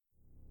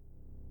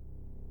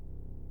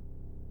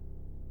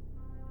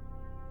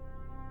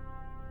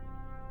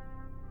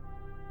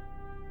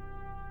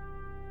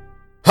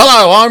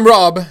Hello, I'm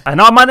Rob.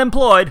 And I'm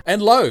unemployed.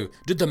 And lo,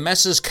 did the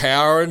masses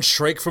cower and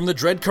shriek from the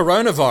dread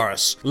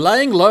coronavirus.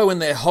 Laying low in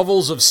their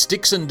hovels of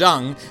sticks and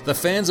dung, the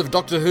fans of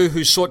Doctor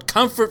Who sought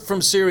comfort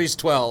from Series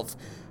 12.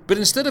 But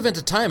instead of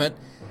entertainment,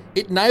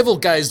 it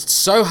navel-gazed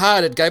so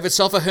hard it gave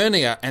itself a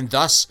hernia, and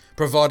thus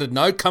provided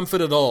no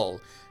comfort at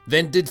all.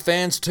 Then did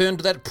fans turn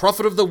to that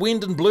prophet of the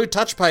wind and blue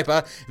touch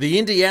paper, the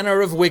Indiana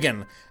of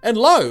Wigan. And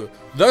lo,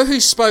 though he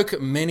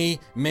spoke many,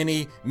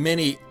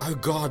 oh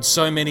God,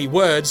 so many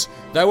words,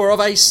 they were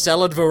of a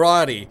salad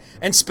variety,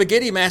 and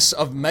spaghetti mass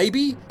of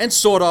maybe, and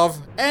sort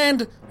of,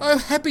 and, oh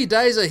happy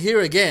days are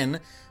here again,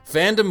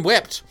 fandom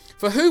wept.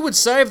 For who would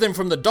save them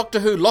from the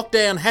Doctor Who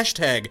lockdown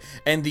hashtag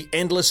and the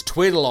endless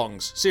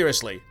tweet-alongs?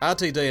 Seriously,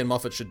 RTD and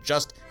Moffat should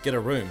just get a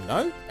room,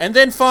 no? And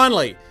then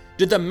finally,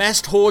 did the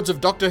massed hordes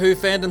of Doctor Who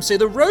fandom see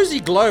the rosy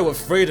glow of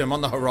freedom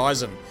on the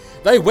horizon?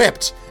 They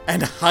wept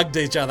and hugged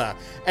each other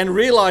and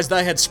realised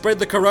they had spread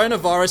the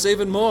coronavirus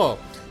even more.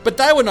 But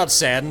they were not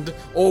saddened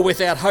or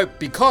without hope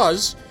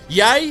because,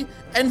 yea,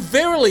 and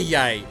verily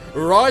yea,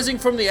 rising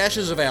from the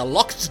ashes of our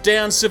locked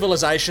down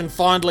civilization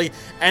finally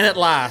and at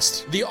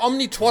last, the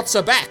Omni-Twats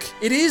are back.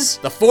 It is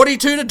the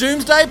 42 to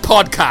Doomsday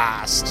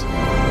podcast.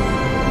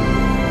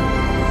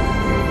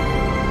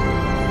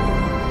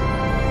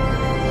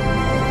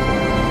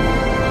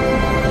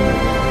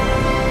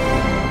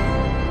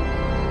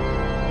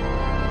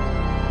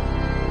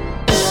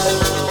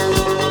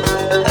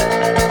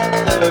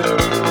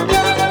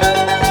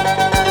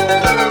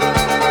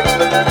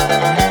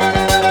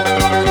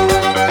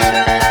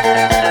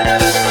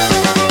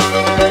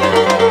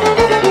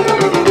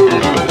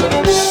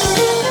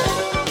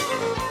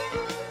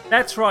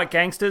 That's right,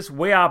 gangsters.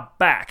 We are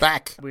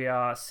back. We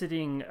are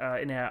sitting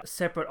in our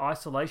separate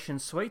isolation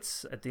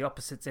suites at the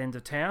opposite end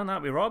of town,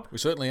 aren't we, Rob? We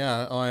certainly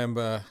are.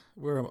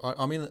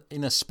 I'm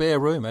in a spare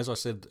room, as I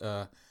said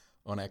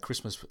on our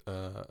Christmas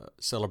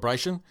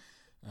celebration.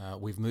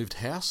 We've moved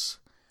house,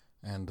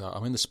 and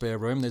I'm in the spare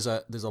room. There's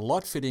a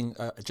light fitting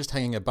just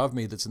hanging above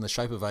me that's in the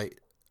shape of a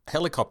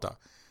helicopter.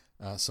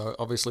 So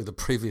obviously the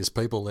previous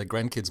people, their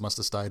grandkids must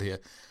have stayed here.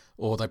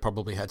 Or they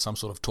probably had some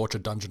sort of torture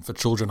dungeon for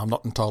children. I'm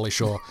not entirely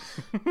sure.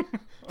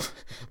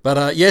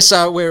 But yes,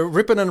 we're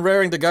ripping and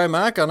raring to go,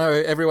 Mark. I know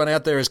everyone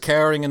out there is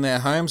cowering in their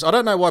homes. I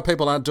don't know why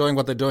people aren't doing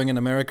what they're doing in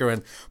America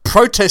and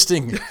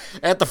protesting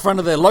at the front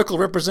of their local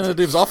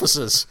representatives'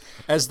 offices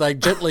as they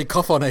gently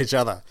cough on each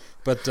other.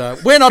 But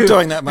we're not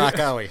doing that, Mark,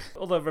 are we?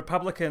 All the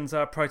Republicans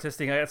are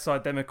protesting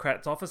outside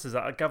Democrats' offices,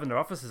 governor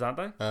offices, aren't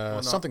they?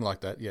 Something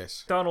like that,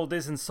 yes. Donald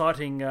is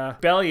inciting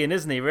rebellion,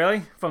 isn't he,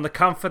 really? From the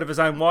comfort of his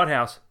own White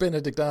House.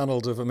 Benedict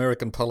Arnold of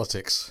American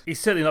politics. He's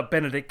certainly not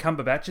Benedict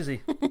Cumberbatch, is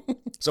he?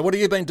 So what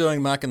have you been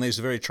doing, Mark, in these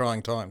very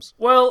trying times?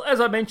 Well, as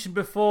I mentioned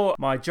before,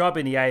 my job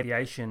in the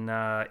aviation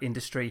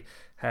industry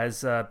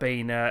has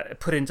been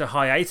put into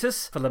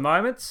hiatus for the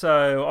moment,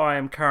 so I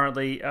am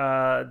currently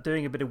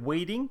doing a bit of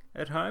weeding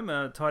at home,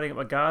 tidying up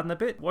my garden a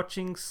bit,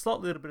 watching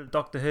slightly little bit of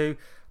Doctor Who,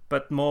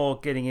 but more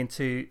getting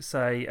into,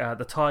 say,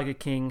 The Tiger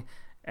King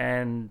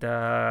and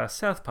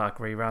South Park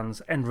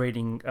reruns and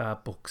reading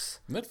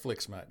books.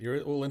 Netflix, mate.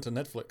 You're all into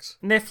Netflix.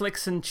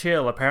 Netflix and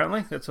chill,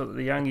 apparently. That's what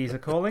the youngies are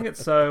calling it.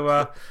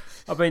 So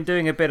I've been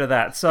doing a bit of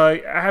that.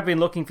 So I have been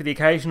looking for the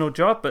occasional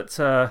job, but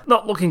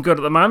not looking good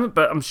at the moment,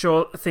 but I'm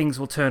sure things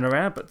will turn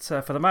around. But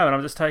for the moment,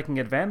 I'm just taking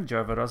advantage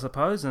of it, I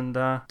suppose, and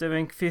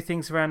doing a few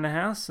things around the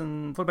house.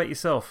 And what about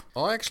yourself?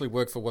 I actually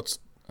work for what's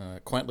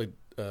quaintly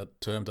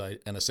termed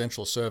an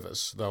essential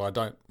service, though I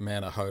don't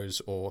man a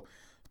hose or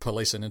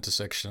police an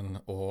intersection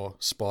or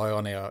spy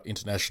on our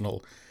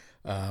international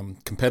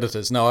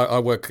competitors. No, I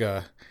work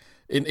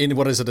in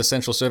what is an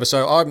essential service.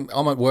 So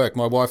I'm at work.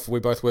 My wife, we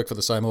both work for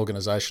the same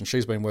organisation.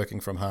 She's been working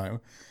from home,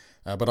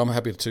 but I'm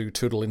happy to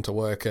tootle into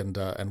work and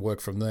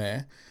work from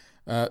there.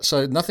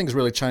 So nothing's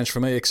really changed for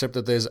me except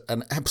that there's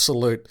an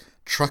absolute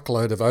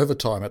truckload of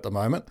overtime at the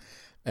moment.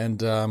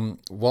 And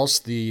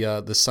whilst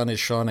the sun is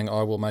shining,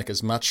 I will make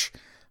as much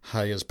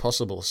hay as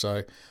possible.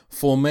 So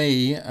for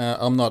me,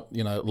 I'm not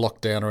locked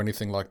down or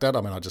anything like that.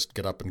 I mean, I just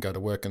get up and go to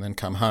work and then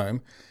come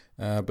home.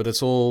 But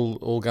it's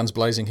all guns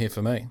blazing here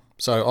for me.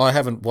 So I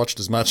haven't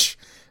watched as much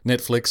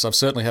Netflix. I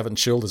certainly haven't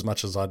chilled as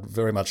much as I'd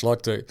very much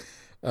like to.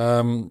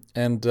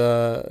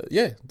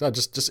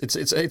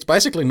 It's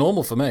basically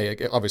normal for me.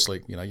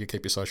 Obviously, you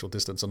keep your social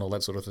distance and all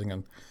that sort of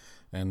thing,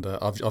 and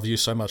I've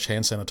used so much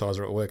hand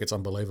sanitizer at work, it's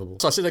unbelievable.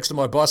 So I sit next to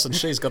my boss, and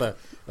she's got a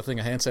thing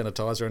of hand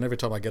sanitizer, and every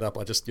time I get up,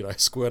 I just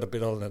squirt a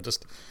bit on it, and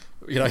just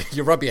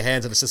you rub your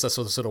hands, and it's just that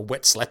sort of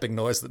wet slapping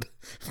noise that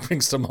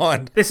brings to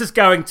mind This is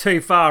going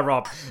too far,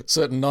 Rob.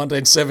 certain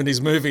 1970s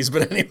movies.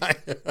 But anyway,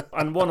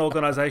 And one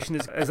organisation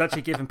has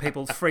actually given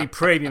people free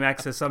premium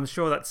access. I'm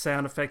sure that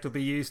sound effect will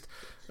be used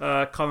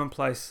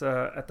commonplace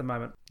at the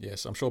moment.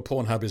 yes, I'm sure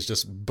Pornhub is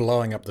just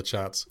blowing up the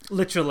charts.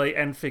 Literally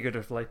and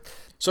figuratively.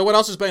 So what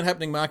else has been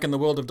happening, Mark, in the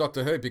world of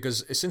Doctor Who?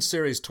 Because since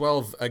Series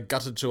 12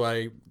 gutted to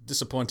a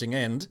disappointing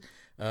end,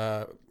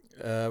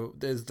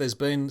 there's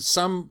been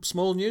some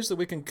small news that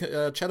we can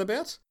chat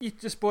about. You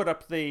just brought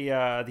up the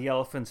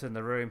elephant in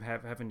the room,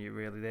 haven't you,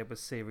 really, there with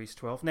Series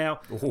 12.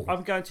 Now, Ooh.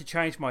 I'm going to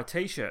change my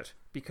T-shirt,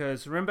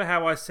 because remember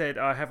how I said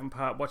I haven't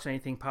watched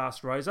anything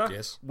past Rosa?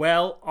 Yes.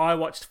 Well, I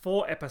watched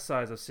 4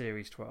 episodes of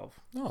Series 12.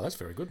 Oh, that's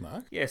very good,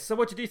 Mark. Yes, so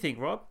what did you think,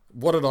 Rob?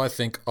 What did I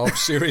think of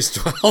Series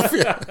 12?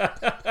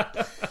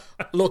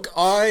 Look,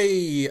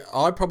 I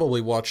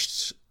probably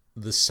watched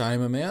the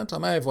same amount. I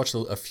may have watched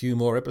a few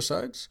more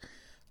episodes.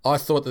 I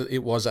thought that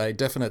it was a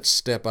definite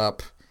step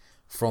up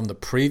from the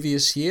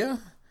previous year,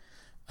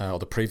 or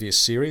the previous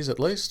series at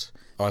least.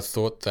 I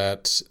thought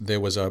that there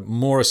was a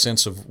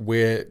sense of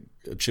where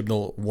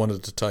Chibnall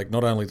wanted to take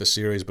not only the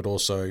series but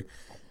also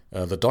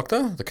the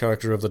Doctor, the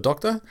character of the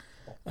Doctor.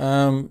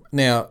 I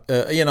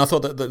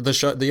thought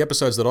that the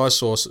episodes that I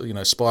saw,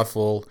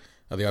 Spyfall,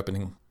 the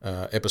opening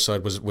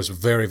episode was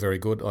very, very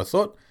good, I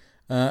thought.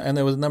 And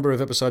there was a number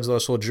of episodes that I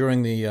saw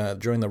during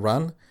the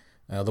run.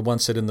 The one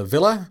set in the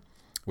villa,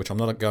 which I'm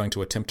not going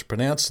to attempt to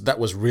pronounce, that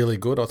was really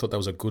good. I thought that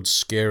was a good,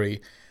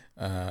 scary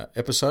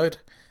episode.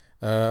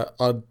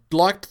 I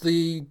liked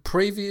the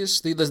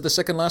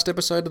second last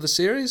episode of the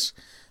series,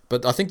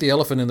 but I think the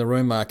elephant in the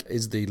room, Mark,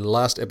 is the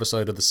last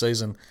episode of the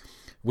season,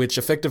 which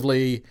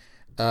effectively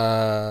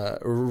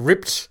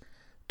ripped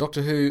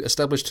Doctor Who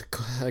established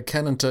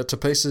canon to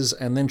pieces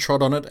and then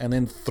trod on it and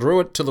then threw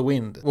it to the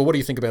wind. Well, what do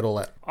you think about all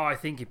that? I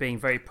think you're being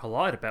very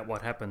polite about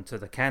what happened to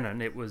the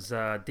canon. It was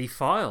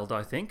defiled,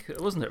 I think,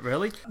 wasn't it,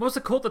 really? What was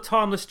it called? The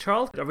Timeless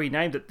Child? I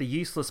renamed it the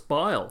Useless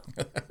Bile.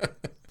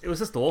 It was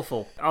just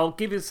awful. I'll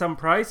give it some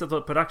praise. I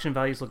thought production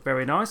values looked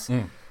very nice.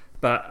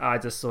 But I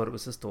just thought it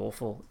was just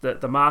awful.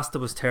 The Master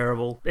was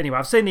terrible. Anyway,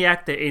 I've seen the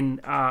actor in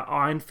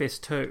Iron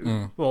Fist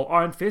too. Well,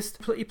 Iron Fist,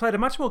 he played a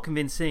much more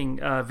convincing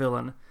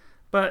villain.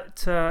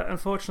 But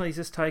unfortunately, he's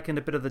just taken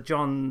a bit of the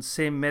John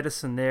Sim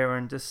medicine there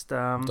and just...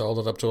 dialed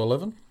it up to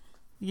 11?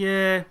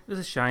 Yeah, it was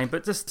a shame,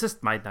 but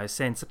just made no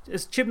sense.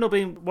 Has Chibnall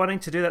been wanting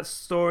to do that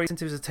story since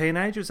he was a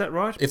teenager? Is that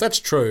right? If that's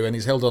true, and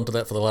he's held on to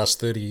that for the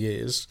last 30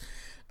 years,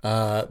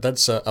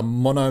 that's a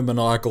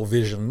monomaniacal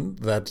vision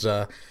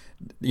that...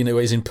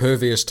 is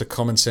impervious to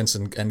common sense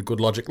and good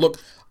logic.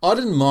 Look, I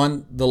didn't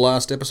mind the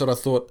last episode. I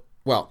thought,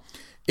 well,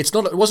 it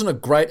wasn't a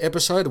great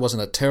episode. It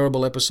wasn't a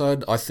terrible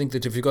episode. I think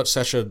that if you've got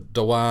Sacha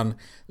Dhawan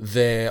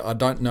there, I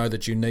don't know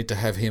that you need to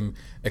have him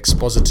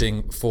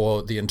expositing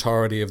for the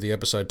entirety of the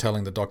episode,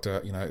 telling the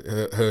Doctor,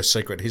 her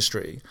secret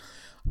history.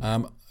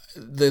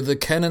 The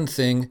canon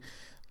thing,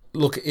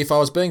 look, if I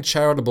was being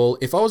charitable,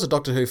 if I was a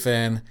Doctor Who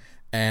fan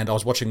and I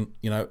was watching,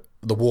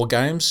 the War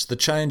Games, the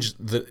change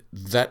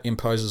that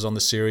imposes on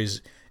the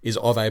series is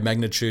of a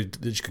magnitude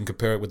that you can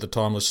compare it with the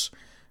Timeless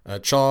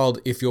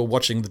Child. If you're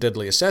watching The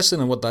Deadly Assassin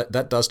and what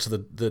that does to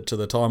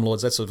the Time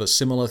Lords, that's sort of a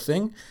similar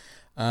thing.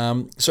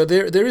 So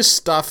there is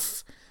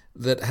stuff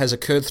that has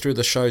occurred through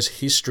the show's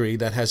history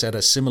that has had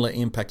a similar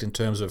impact in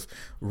terms of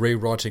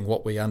rewriting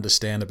what we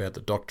understand about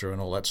the Doctor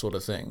and all that sort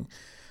of thing.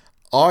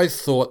 I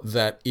thought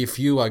that if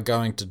you are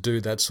going to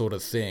do that sort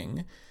of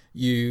thing,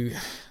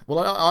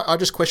 I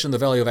just question the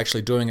value of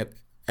actually doing it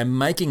and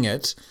making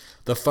it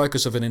the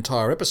focus of an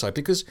entire episode,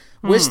 because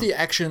where's the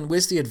action,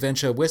 where's the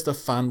adventure, where's the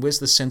fun, where's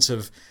the sense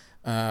of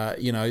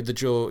that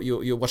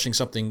you're watching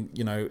something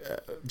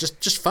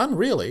just fun,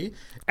 really,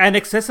 and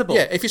accessible.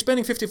 Yeah, if you're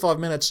spending 55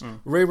 minutes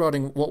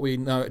rewriting what we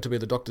know to be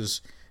the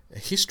Doctor's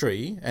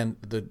history and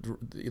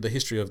the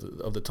history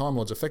of the Time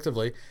Lords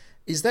effectively,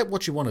 is that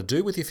what you want to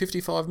do with your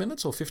 55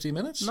 minutes or 50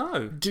 minutes?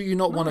 No. Do you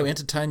not want to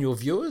entertain your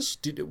viewers?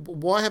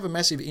 Why have a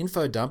massive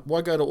info dump?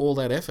 Why go to all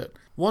that effort?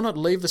 Why not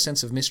leave the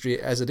sense of mystery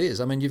as it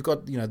is? I mean, you've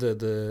got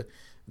the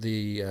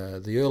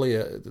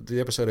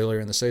episode earlier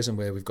in the season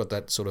where we've got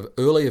that sort of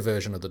earlier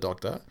version of the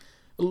Doctor.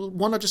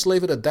 Why not just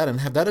leave it at that and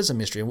have that as a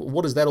mystery?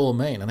 What does that all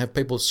mean? And have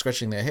people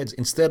scratching their heads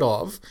instead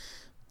of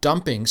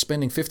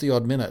spending 50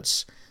 odd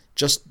minutes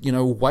just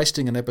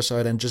wasting an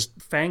episode and just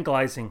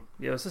fanglazing.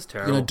 Yeah, this is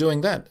terrible.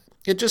 Doing that.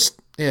 It just,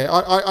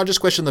 I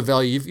just question the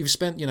value. You've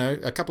spent,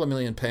 a couple of £1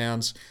 million.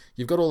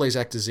 You've got all these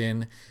actors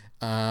in.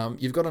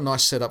 You've got a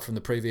nice setup from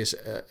the previous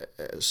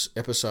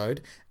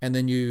episode, and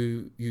then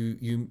you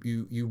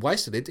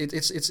wasted it.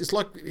 It's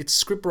like it's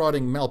script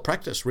writing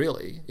malpractice,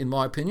 really, in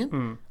my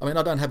opinion. I mean,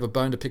 I don't have a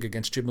bone to pick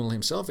against Chibnall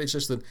himself. It's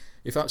just that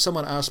if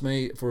someone asked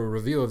me for a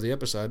review of the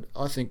episode,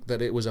 I think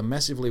that it was a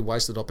massively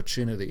wasted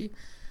opportunity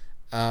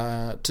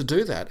to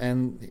do that.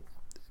 And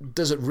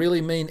does it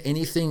really mean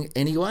anything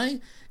anyway?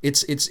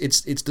 It's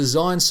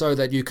designed so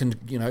that you can,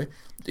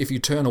 if you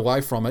turn away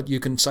from it, you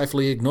can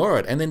safely ignore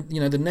it. And then,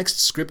 the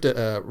next script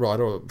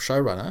writer or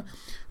showrunner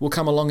will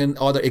come along and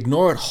either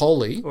ignore it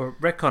wholly or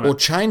retcon or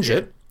change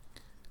it.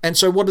 And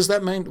so what does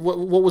that mean?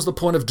 What was the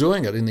point of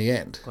doing it in the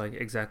end?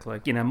 Exactly.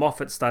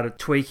 Moffat started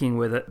tweaking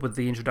with it with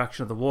the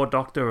introduction of the War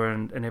Doctor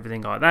and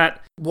everything like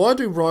that. Why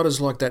do writers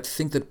like that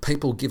think that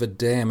people give a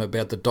damn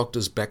about the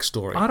Doctor's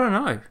backstory? I don't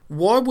know.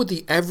 Why would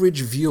the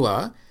average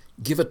viewer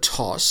give a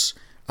toss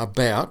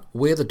about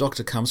where the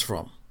Doctor comes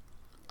from?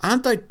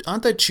 Aren't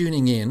they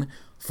tuning in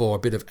for a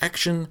bit of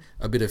action,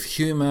 a bit of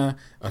humour,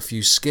 a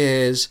few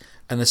scares,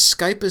 an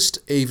escapist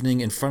evening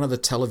in front of the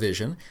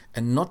television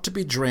and not to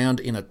be drowned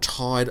in a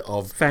tide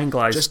of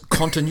Fanglaze. just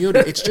continuity.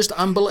 It's just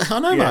unbelievable. I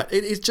know, mate.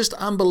 It's just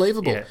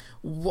unbelievable.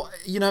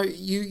 Yeah.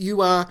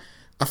 You are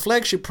a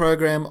flagship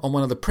program on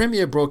one of the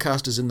premier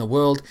broadcasters in the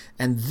world,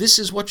 and this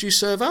is what you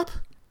serve up?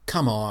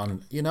 Come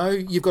on.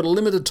 You've got a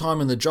limited time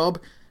in the job.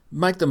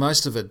 Make the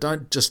most of it.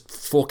 Don't just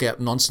fork out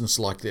nonsense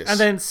like this. And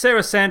then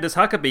Sarah Sanders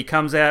Huckabee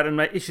comes out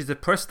and issues a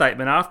press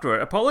statement after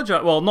it.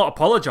 Not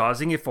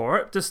apologising for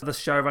it. Just the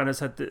showrunners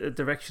had the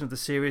direction of the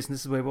series and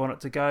this is where we want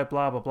it to go,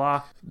 blah, blah,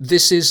 blah. The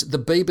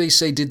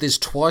BBC did this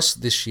twice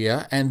this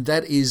year, and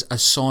that is a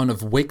sign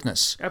of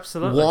weakness.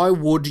 Absolutely. Why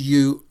would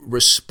you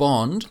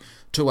respond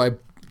to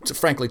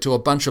a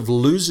bunch of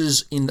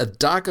losers in the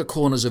darker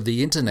corners of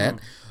the internet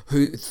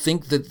who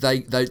think that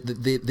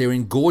they're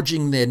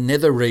engorging their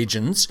nether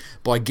regions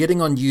by getting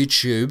on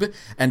YouTube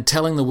and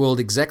telling the world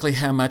exactly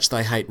how much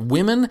they hate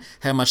women,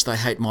 how much they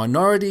hate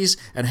minorities,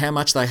 and how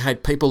much they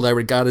hate people they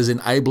regard as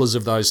enablers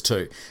of those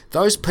two.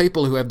 Those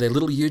people who have their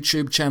little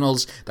YouTube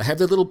channels, they have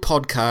their little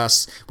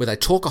podcasts where they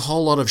talk a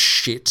whole lot of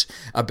shit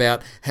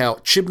about how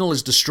Chibnall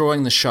is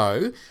destroying the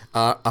show,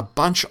 are a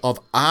bunch of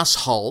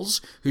assholes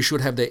who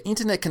should have their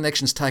internet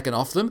connections taken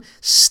off them,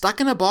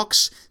 stuck in a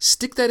box,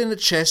 stick that in a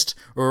chest,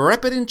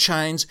 wrap it in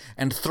chains,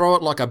 and throw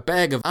it like a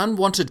bag of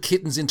unwanted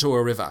kittens into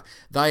a river.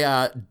 They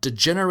are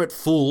degenerate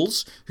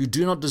fools who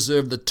do not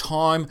deserve the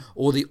time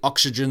or the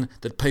oxygen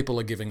that people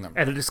are giving them.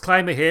 And a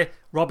disclaimer here,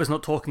 Rob is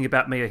not talking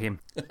about me or him.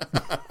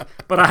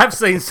 But I have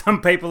seen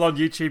some people on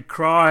YouTube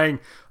crying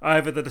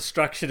over the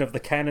destruction of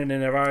the canon in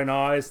their own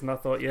eyes, and I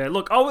thought,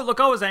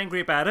 I was angry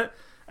about it.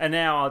 And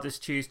now I'll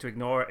just choose to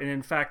ignore it. And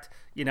in fact,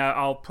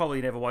 I'll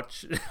probably never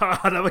watch.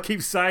 I know I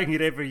keep saying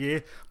it every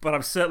year, but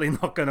I'm certainly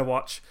not going to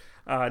watch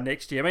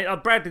next year. I mean,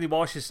 Bradley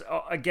Walsh is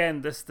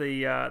again the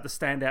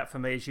standout for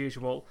me as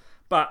usual.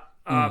 But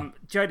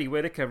Jodie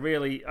Whittaker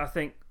really, I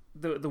think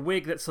the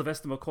wig that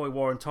Sylvester McCoy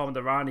wore in Tom and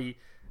the Rani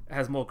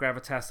has more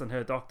gravitas than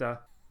her Doctor.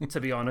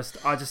 To be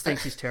honest, I just think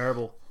she's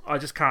terrible. I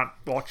just can't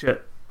watch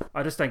it.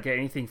 I just don't get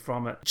anything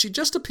from it. She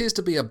just appears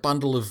to be a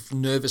bundle of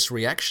nervous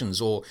reactions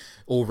or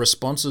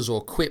responses or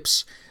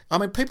quips. I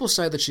mean, people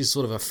say that she's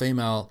sort of a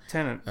female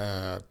Tennant.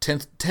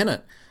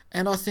 Tennant.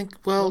 And I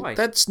think,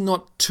 that's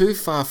not too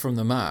far from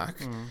the mark.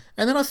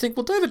 And then I think,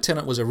 David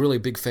Tennant was a really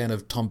big fan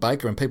of Tom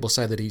Baker, and people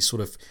say that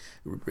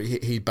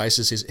he based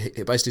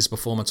his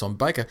performance on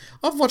Baker.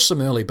 I've watched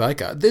some early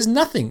Baker. There's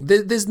nothing.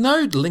 There's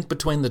no link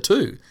between the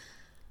two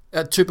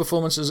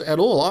performances at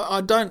all.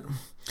 I don't.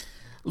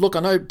 Look,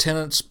 I know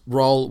Tennant's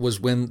role was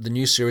when the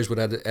new series would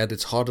at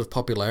its height of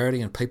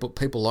popularity and people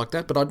like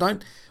that, but I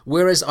don't.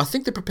 Whereas I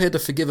think they're prepared to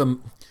forgive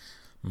him.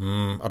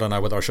 I don't know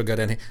whether I should go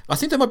down here. I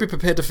think they might be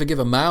prepared to forgive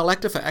a male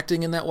actor for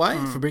acting in that way,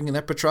 for bringing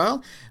that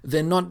portrayal.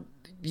 They're not,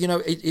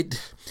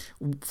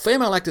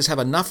 female actors have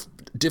enough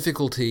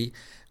difficulty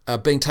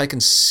being taken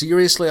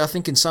seriously, I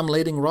think, in some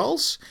leading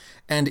roles.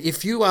 And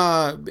if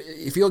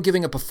you're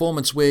giving a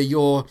performance where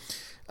you're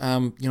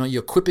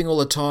quipping all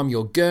the time,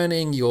 you're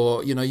gurning,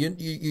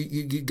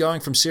 you're going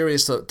from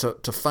serious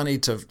to funny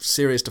to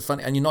serious to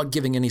funny, and you're not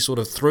giving any sort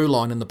of through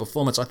line in the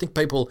performance, I think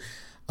people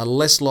are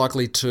less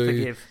likely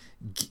to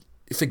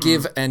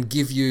forgive and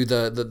give you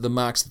the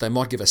marks that they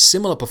might give a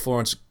similar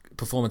performance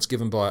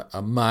given by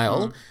a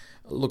male.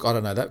 Look, I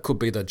don't know. That could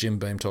be the Jim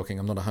Beam talking.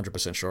 I'm not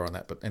 100% sure on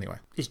that, but anyway.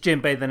 Is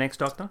Jim Beam the next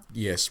Doctor?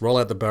 Yes. Roll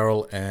out the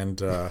barrel and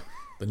the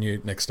new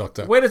next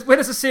Doctor. Where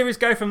does the series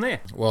go from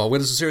there? Well, where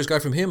does the series go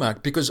from here,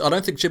 Mark? Because I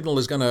don't think Chibnall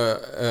is going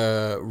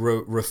to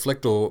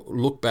reflect or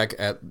look back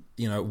at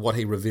what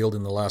he revealed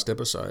in the last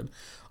episode.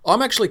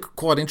 I'm actually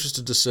quite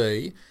interested to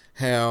see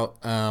how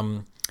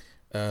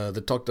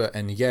the Doctor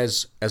and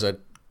Yaz as a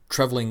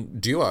travelling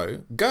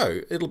duo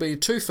go. It'll be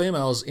two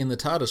females in the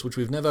TARDIS, which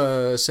we've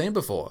never seen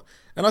before.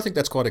 And I think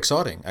that's quite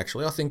exciting,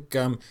 actually. I think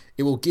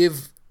it will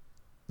give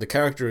the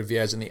character of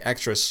Yaz and the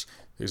actress,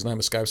 whose name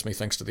escapes me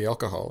thanks to the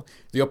alcohol,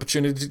 the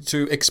opportunity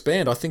to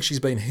expand. I think she's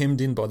been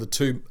hemmed in by the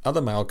two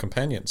other male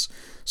companions.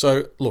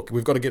 So, look,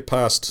 we've got to get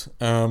past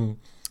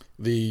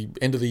the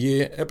end of the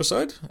year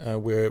episode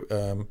where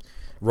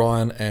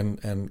Ryan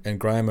and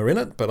Graham are in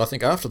it, but I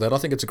think after that, I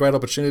think it's a great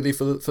opportunity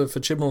for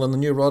Chibnall and the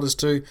new writers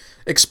to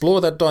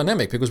explore that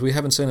dynamic because we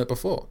haven't seen it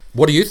before.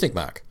 What do you think,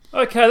 Mark?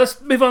 Okay, let's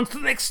move on to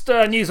the next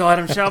news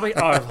item, shall we?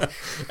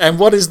 And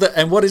what is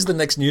the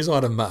next news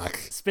item, Mark?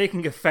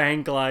 Speaking of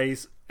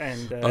Fanglaze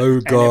and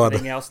God.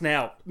 everything else,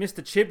 now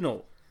Mr.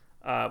 Chibnall,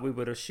 we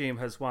would assume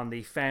has won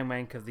the Fan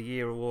Wank of the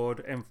Year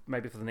award and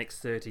maybe for the next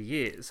 30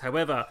 years.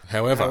 However,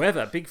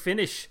 Big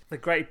Finish, the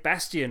great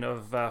bastion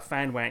of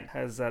Fan Wank,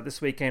 has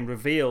this weekend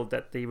revealed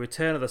that the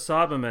Return of the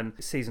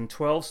Cybermen Season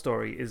 12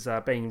 story is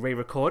being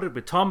re-recorded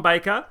with Tom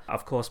Baker,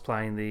 of course,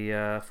 playing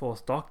the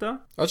Fourth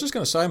Doctor. I was just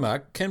going to say,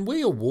 Mark, can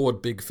we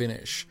award Big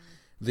Finish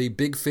the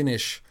Big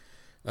Finish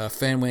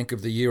Fan Wank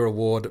of the Year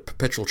award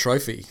perpetual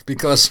trophy?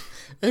 Because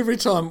every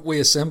time we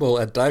assemble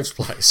at Dave's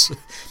place...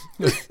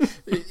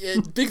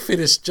 Big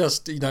Finish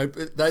just,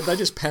 they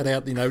just pad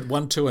out,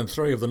 1, 2 and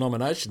 3 of the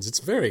nominations. It's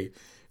very,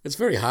 It's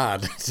very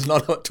hard to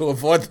not to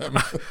avoid them.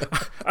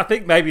 I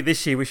think maybe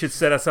this year we should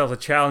set ourselves a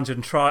challenge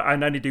and try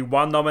and only do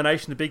one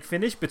nomination to Big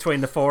Finish between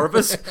the four of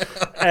us,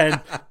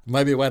 and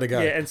maybe a way to go.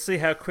 Yeah, and see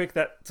how quick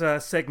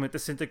that segment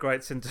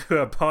disintegrates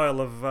into a pile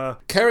of.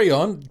 Carry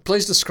on.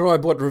 Please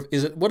describe what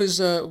is it. What is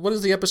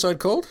the episode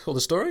called or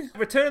the story?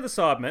 Return of the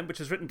Cybermen, which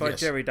was written by Yes.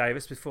 Jerry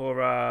Davis before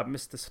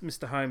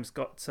Mr. Holmes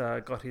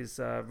got his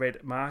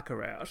red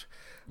marker out.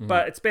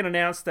 But it's been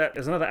announced that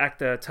there's another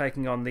actor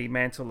taking on the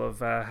mantle of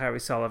Harry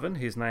Sullivan,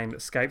 whose name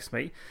escapes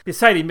me.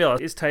 Sadie Miller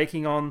is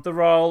taking on the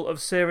role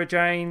of Sarah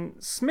Jane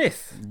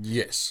Smith.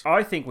 Yes.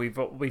 I think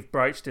we've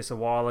broached this a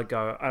while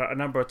ago a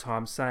number of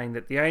times, saying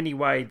that the only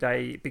way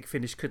Big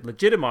Finish could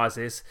legitimise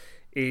this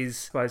is,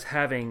 I suppose,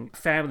 having a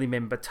family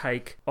member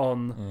take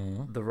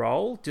on the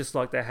role, just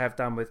like they have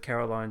done with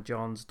Caroline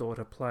John's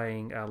daughter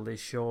playing Liz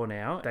Shaw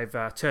now. They've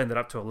turned it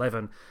up to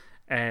 11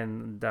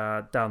 and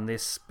done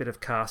this bit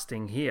of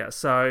casting here.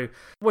 So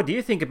what do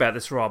you think about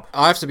this, Rob?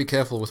 I have to be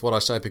careful with what I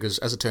say because,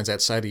 as it turns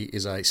out, Sadie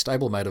is a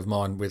stablemate of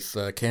mine with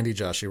Candy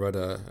Jar. She wrote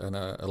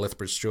a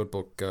Lethbridge Stewart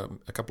book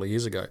a couple of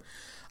years ago.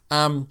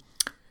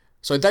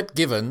 So that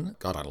given,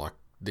 I don't like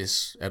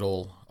this at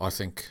all. I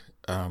think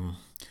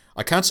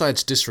I can't say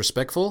it's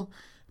disrespectful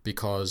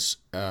because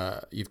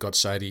you've got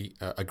Sadie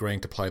agreeing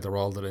to play the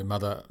role that her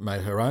mother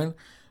made her own.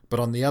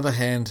 But on the other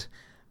hand,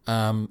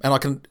 and I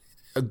can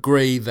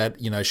agree that,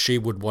 you know, she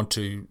would want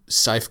to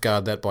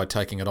safeguard that by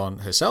taking it on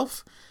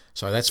herself.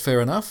 So that's fair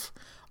enough.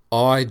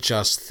 I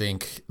just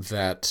think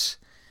that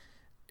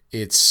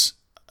it's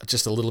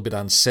just a little bit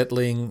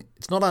unsettling.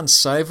 It's not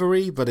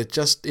unsavory, but it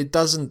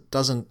doesn't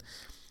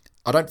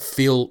I don't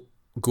feel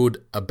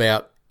good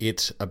about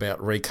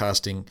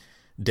recasting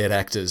dead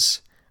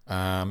actors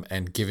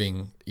and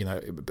giving, you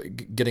know,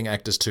 getting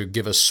actors to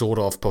give a sort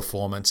of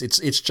performance.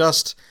 It's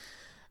just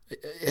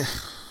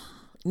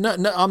no,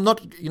 I'm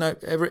not. You know,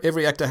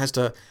 every actor has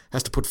to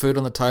put food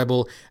on the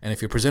table, and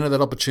if you're presented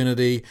that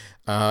opportunity,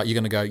 you're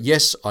going to go,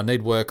 yes, I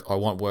need work, I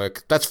want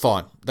work. That's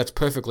fine. That's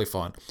perfectly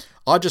fine.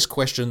 I just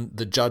question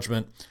the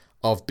judgment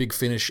of Big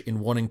Finish in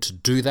wanting to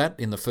do that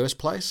in the first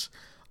place.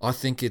 I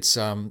think it's.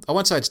 I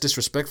won't say it's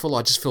disrespectful.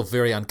 I just feel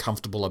very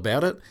uncomfortable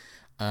about it.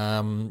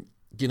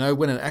 You know,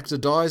 when an actor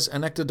dies,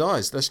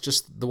 That's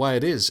just the way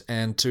it is,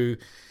 and to,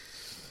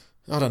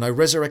 I don't know,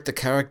 resurrect the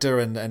character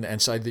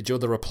and say that you're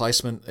the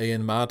replacement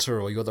Ian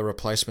Marter, or you're the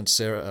replacement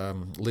Sarah,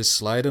 Liz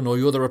Sladen, or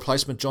you're the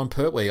replacement John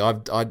Pertwee. I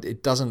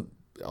don't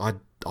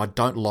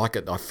like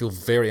it. I feel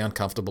very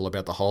uncomfortable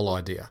about the whole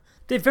idea.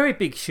 They're very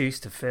big shoes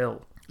to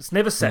fill. It's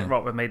never sat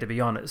right with me, to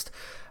be honest.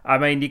 I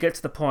mean, you get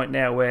to the point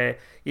now where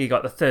you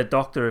got the Third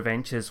Doctor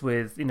adventures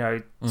with, you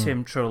know,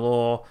 Tim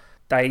Treloar,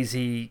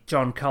 Daisy,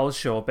 John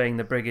Culshaw being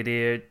the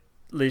Brigadier,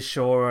 Liz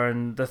Shaw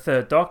and the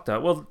Third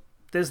Doctor. Well,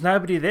 there's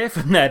nobody there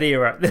from that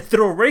era.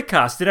 They're all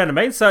recast, you know what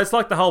I mean? So it's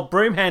like the whole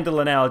broom handle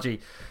analogy.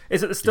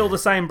 Is it still the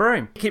same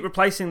broom? You keep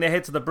replacing their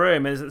head to the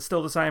broom. Is it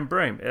still the same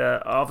broom?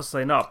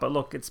 Obviously not. But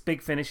look, it's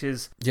Big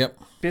Finish's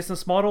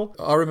business model.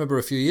 I remember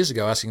a few years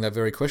ago asking that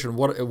very question.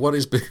 What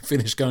is Big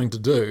Finish going to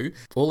do?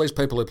 All these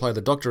people who play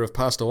the Doctor have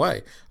passed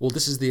away. Well,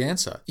 this is the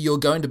answer. You're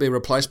going to be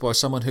replaced by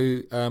someone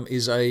who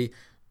is a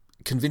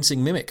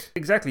convincing mimic.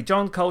 Exactly.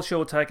 John Culshaw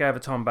will take over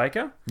Tom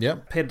Baker.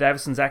 Yep. Peter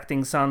Davison's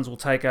acting sons will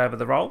take over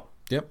the role.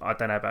 Yep. I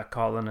don't know about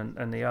Colin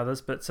and the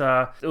others, but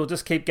it will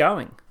just keep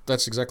going.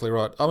 That's exactly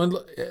right. I mean,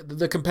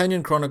 the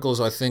Companion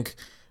Chronicles, I think,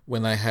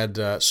 when they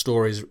had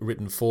stories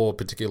written for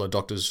particular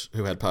doctors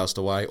who had passed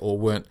away or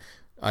weren't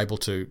able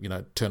to, you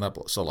know, turn up,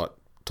 so like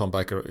Tom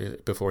Baker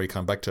before he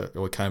came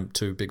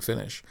to Big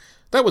Finish,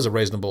 that was a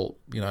reasonable,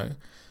 you know,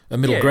 a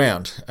middle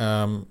ground.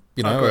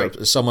 You know,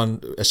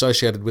 someone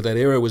associated with that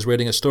era was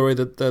reading a story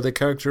that their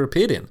character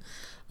appeared in.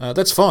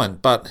 That's fine,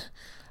 but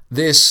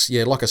this,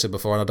 like I said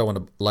before, and I don't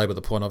want to labour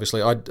the point,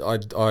 obviously,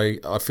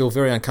 I feel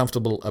very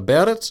uncomfortable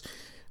about it.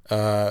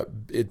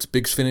 It's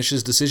Big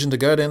Finish's decision to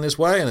go down this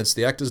way, and it's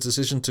the actor's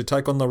decision to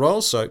take on the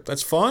role, so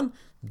that's fine.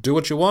 Do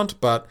what you want,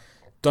 but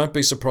don't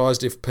be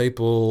surprised if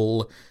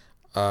people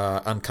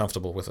are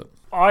uncomfortable with it.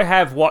 I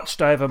have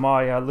watched over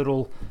my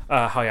little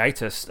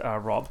hiatus,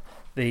 Rob,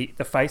 the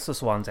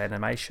Faceless Ones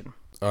animation.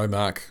 Oh,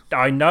 Mark.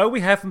 I know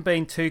we haven't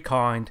been too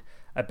kind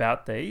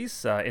about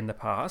these in the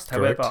past.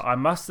 Correct. However, I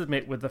must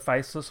admit with the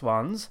Faceless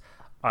Ones,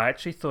 I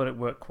actually thought it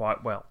worked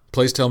quite well.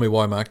 Please tell me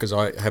why, Mark, because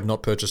I have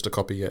not purchased a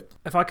copy yet.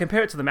 If I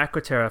compare it to the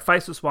Macra Terror,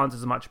 Faceless Ones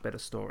is a much better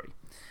story.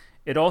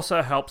 It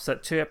also helps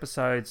that 2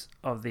 episodes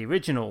of the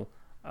original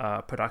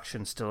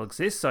production still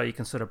exist, so you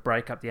can sort of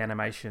break up the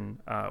animation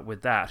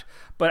with that.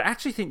 But I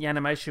actually think the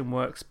animation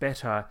works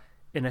better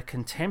in a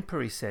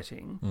contemporary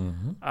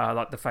setting,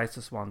 like the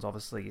Faceless Ones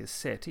obviously is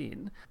set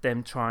in,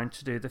 them trying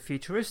to do the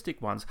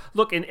futuristic ones.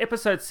 Look, in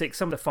episode 6,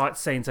 some of the fight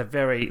scenes are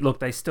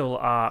they still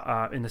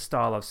are in the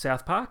style of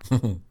South Park,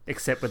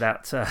 except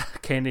without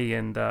Kenny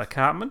and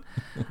Cartman.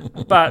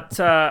 But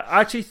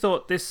I actually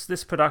thought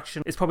this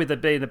production is probably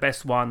the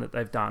best one that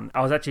they've done.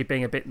 I was actually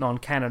being a bit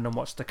non-canon and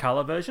watched the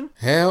colour version.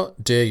 How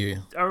dare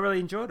you? I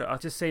really enjoyed it.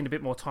 I've just seen a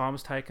bit more time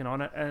was taken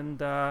on it, and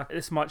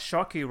this might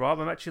shock you,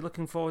 Rob. I'm actually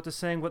looking forward to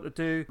seeing what they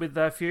do with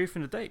Fury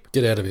from the Deep.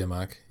 Get out of here,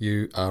 Mark.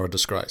 You are a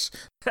disgrace.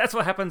 That's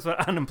what happens when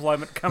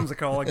unemployment comes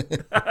a-calling.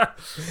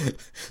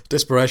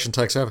 Desperation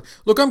takes over.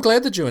 Look, I'm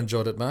glad that you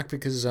enjoyed it, Mark,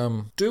 because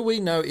do we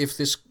know if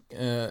this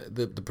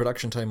the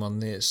production team on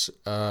this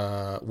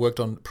worked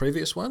on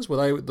previous ones? Were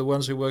they the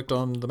ones who worked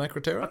on the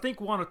Macra Terror? I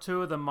think one or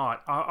two of them might.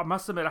 I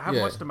must admit, I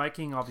haven't watched the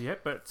making of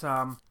yet, but...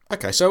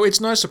 Okay, so it's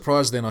no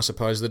surprise then, I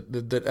suppose,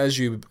 that as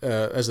you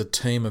as a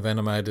team of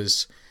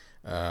animators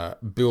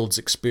builds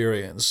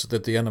experience,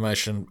 that the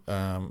animation,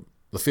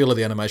 the feel of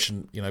the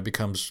animation,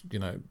 becomes,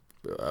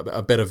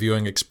 a better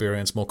viewing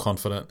experience, more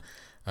confident.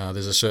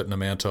 There's a certain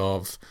amount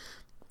of,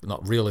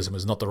 not realism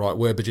is not the right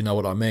word, but you know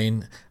what I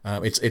mean.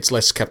 It's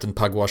less Captain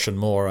Pugwash and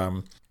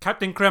more...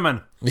 Captain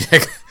Kremen.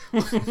 Yeah,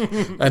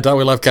 and don't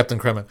we love Captain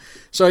Kremen?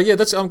 So yeah,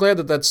 I'm glad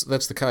that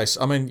that's the case.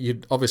 I mean,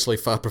 you'd obviously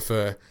far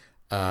prefer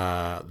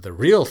the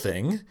real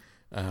thing,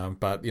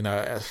 but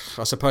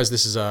I suppose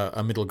this is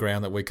a middle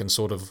ground that we can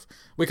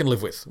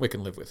live with.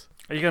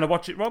 Are you going to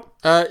watch it, Rob?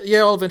 Yeah,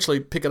 I'll eventually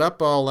pick it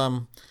up.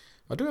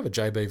 I do have a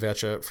JB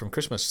voucher from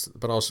Christmas,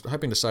 but I was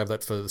hoping to save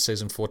that for the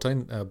season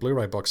 14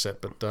 Blu-ray box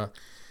set. But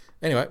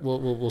anyway,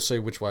 we'll see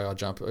which way I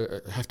jump.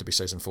 It have to be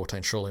season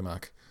 14, surely,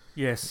 Mark.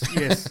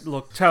 Yes.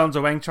 Look, Talons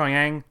of Wang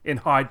Chang in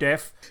high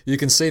def. You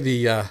can see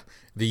the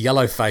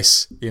yellow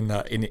face in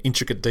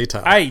intricate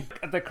detail. Hey,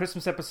 at the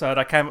Christmas episode,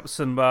 I came up with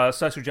some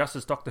social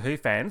justice Doctor Who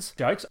fans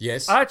jokes.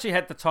 Yes. I actually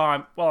had the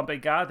time while I've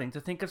been gardening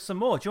to think of some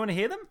more. Do you want to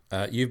hear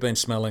them? You've been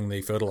smelling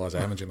the fertiliser,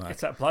 haven't you, Mark?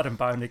 It's that blood and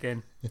bone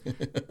again.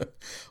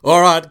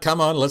 All right, come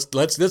on, let's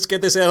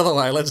get this out of the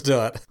way. Let's do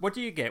it. What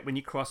do you get when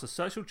you cross a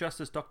social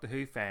justice Doctor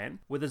Who fan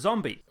with a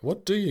zombie?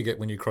 What do you get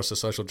when you cross a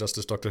social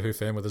justice Doctor Who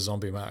fan with a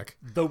zombie, Mark?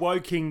 The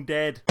Woking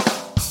Dead.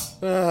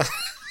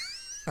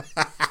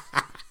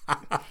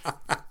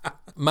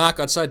 Mark,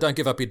 I'd say don't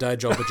give up your day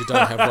job, but you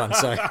don't have one,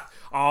 so...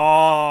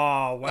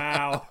 Oh,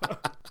 wow.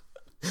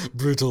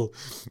 Brutal.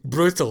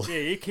 Yeah,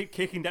 you keep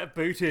kicking that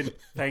boot in.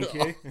 Thank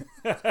you.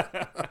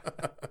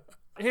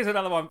 Here's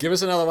another one. Give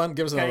us another one.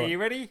 Okay, you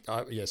ready?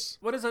 Yes.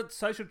 What is a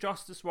social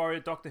justice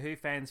warrior Doctor Who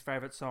fan's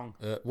favourite song?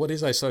 What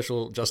is a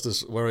social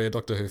justice warrior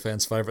Doctor Who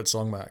fan's favourite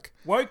song, Mark?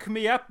 Woke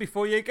me up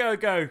before you go.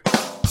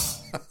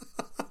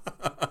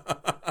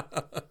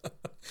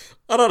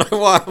 I don't know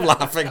why I'm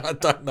laughing. I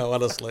don't know,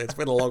 honestly. It's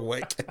been a long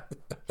week.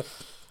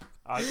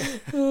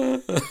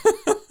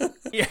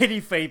 Any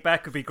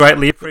feedback would be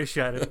greatly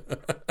appreciated.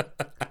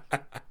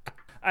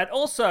 And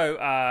also,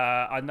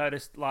 I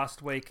noticed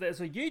last week there's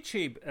a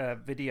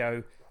YouTube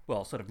video,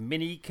 well, sort of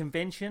mini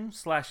convention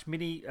 /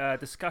 mini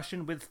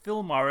discussion with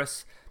Phil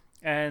Morris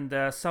and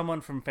someone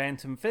from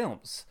Phantom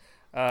Films.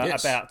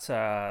 Yes. About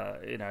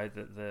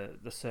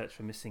the search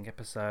for missing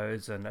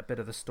episodes and a bit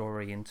of the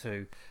story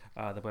into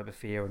the Web of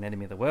Fear and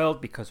Enemy of the World,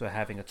 because we're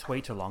having a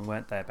tweet along,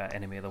 weren't they, about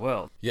Enemy of the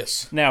World?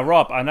 Yes. Now,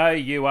 Rob, I know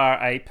you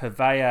are a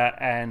purveyor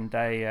and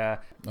a...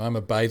 I'm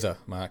a bather,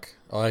 Mark.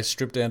 I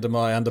strip down to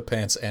my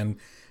underpants and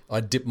I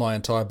dip my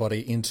entire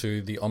body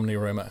into the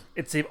Omni-Roomer.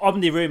 It's the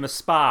Omni-Roomer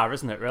spa,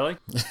 isn't it, really?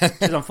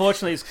 Because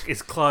unfortunately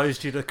it's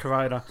closed due to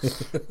Corona.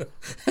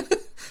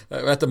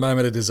 At the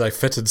moment, it is a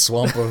fetid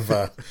swamp of,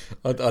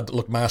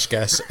 marsh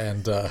gas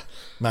and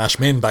marsh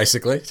men,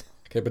 basically.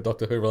 Keep it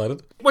Doctor Who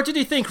related. What did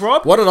you think,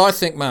 Rob? What did I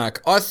think,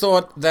 Mark? I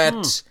thought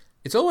that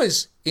it's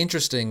always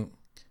interesting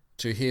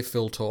to hear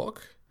Phil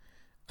talk.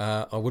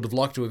 I would have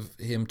liked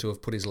him to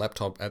have put his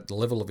laptop at the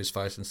level of his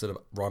face instead of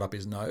right up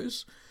his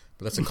nose.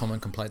 But that's a common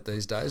complaint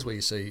these days, where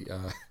you see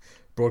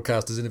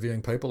broadcasters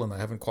interviewing people and they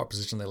haven't quite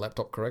positioned their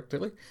laptop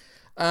correctly.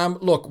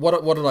 Look,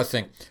 what did I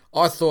think?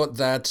 I thought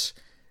that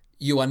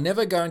you are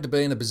never going to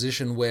be in a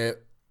position where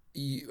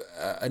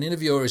an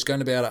interviewer is going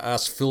to be able to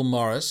ask Phil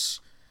Morris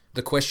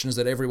the questions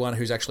that everyone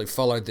who's actually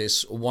followed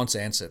this wants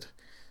answered.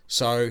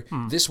 So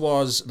this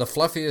was the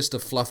fluffiest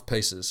of fluff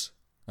pieces,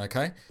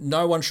 okay?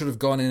 No one should have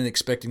gone in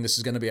expecting this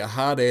is going to be a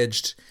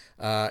hard-edged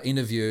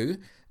interview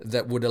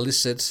that would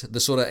elicit the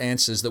sort of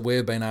answers that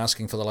we've been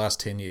asking for the last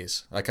 10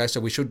 years, okay? So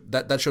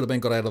that should have been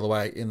got out of the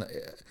way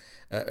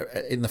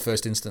in the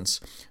first instance.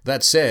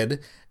 That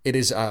said, it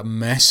is a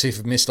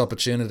massive missed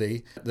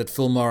opportunity that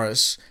Phil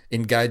Morris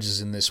engages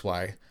in this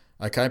way,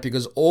 okay?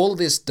 Because all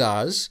this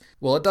does,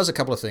 well, it does a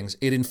couple of things.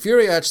 It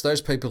infuriates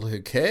those people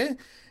who care.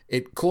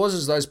 It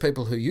causes those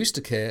people who used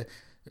to care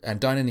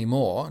and don't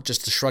anymore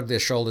just to shrug their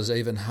shoulders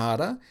even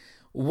harder.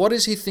 What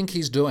does he think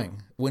he's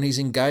doing when he's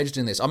engaged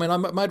in this? I mean, I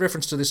made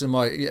reference to this in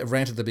my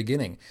rant at the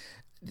beginning.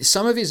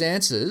 Some of his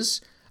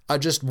answers are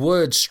just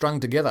words strung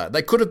together.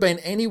 They could have been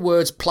any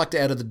words plucked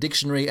out of the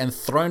dictionary and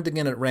thrown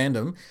in at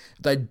random.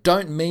 They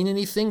don't mean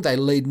anything. They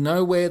lead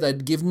nowhere. They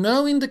give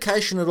no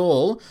indication at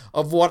all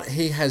of what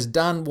he has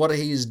done, what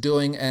he is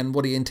doing, and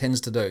what he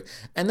intends to do.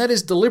 And that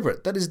is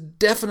deliberate. That is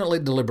definitely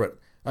deliberate.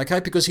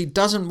 Okay, because he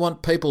doesn't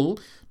want people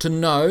to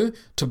know,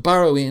 to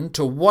burrow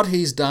into what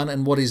he's done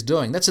and what he's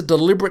doing. That's a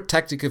deliberate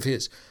tactic of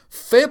his.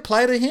 Fair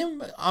play to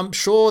him. I'm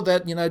sure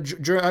that,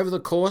 over the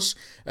course,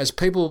 as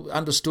people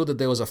understood that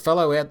there was a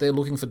fellow out there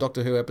looking for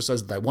Doctor Who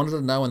episodes that they wanted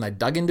to know, and they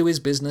dug into his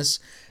business,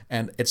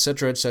 and et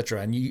cetera, et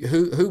cetera. And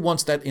who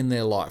wants that in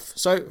their life?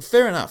 So,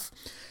 fair enough.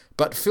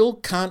 But Phil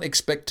can't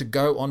expect to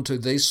go onto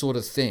these sort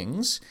of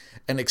things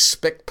and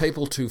expect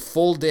people to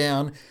fall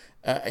down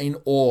in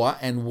awe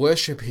and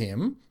worship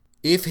him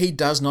if he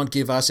does not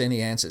give us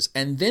any answers.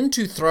 And then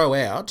to throw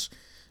out,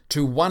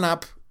 to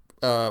one-up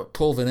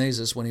Paul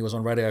Venezis when he was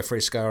on Radio Free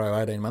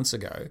Skaro 18 months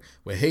ago,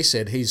 where he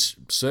said he's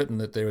certain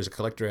that there is a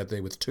collector out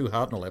there with 2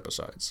 Hartnell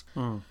episodes.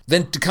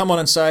 Then to come on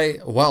and say,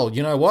 well,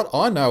 you know what,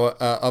 I know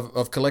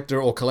of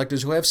collector or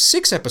collectors who have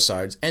 6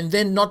 episodes, and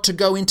then not to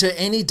go into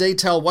any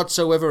detail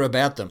whatsoever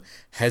about them.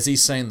 Has he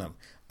seen them?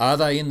 Are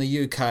they in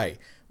the UK?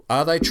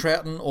 Are they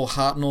Troughton or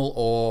Hartnell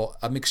or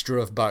a mixture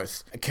of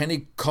both? Can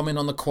he comment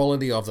on the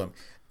quality of them?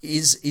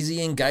 Is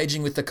he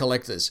engaging with the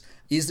collectors?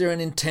 Is there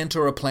an intent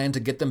or a plan to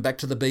get them back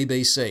to the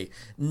BBC?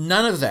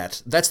 None of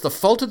that. That's the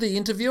fault of the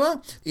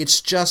interviewer.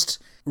 It's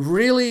just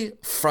really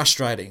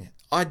frustrating.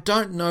 I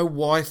don't know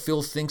why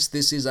Phil thinks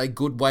this is a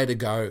good way to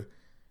go,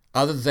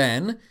 other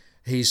than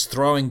he's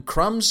throwing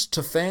crumbs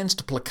to fans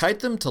to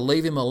placate them, to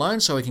leave him alone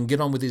so he can get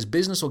on with his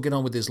business or get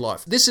on with his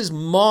life. This is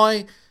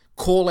my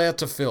call out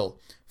to Phil.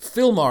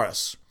 Phil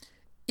Morris,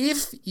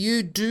 if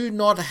you do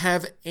not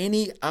have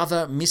any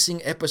other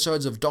missing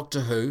episodes of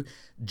Doctor Who,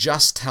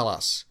 just tell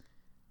us.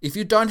 If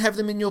you don't have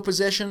them in your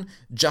possession,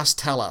 just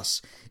tell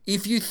us.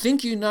 If you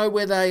think you know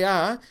where they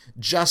are,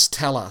 just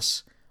tell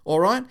us.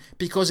 All right?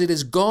 Because it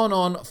has gone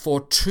on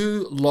for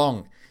too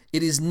long.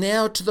 It is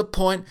now to the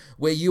point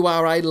where you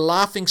are a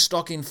laughing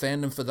stock in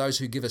fandom for those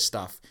who give us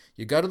stuff.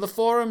 You go to the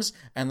forums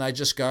and they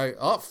just go,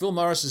 oh, Phil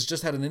Morris has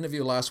just had an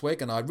interview last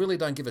week and I really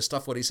don't give a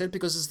stuff what he said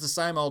because it's the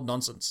same old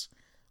nonsense.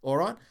 All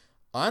right?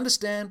 I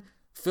understand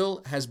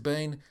Phil has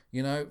been,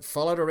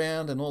 followed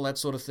around and all that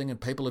sort of thing, and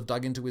people have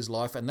dug into his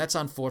life, and that's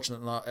unfortunate.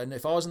 And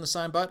if I was in the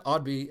same boat,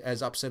 I'd be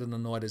as upset and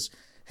annoyed as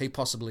he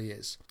possibly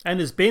is. And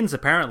his bins,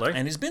 apparently.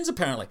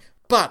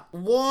 But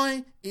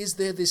why is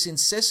there this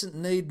incessant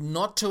need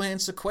not to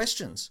answer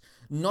questions,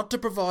 not to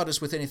provide us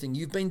with anything?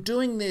 You've been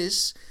doing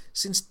this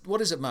since,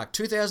 what is it, Mark,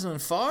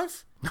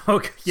 2005?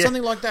 Okay, yeah.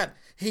 Something like that.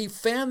 He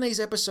found these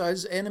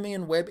episodes, Enemy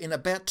and Web, in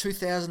about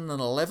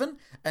 2011,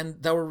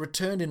 and they were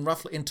returned in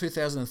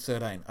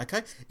 2013,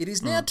 okay? It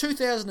is now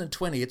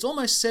 2020. It's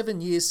almost 7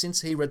 years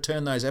since he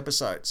returned those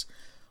episodes,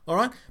 all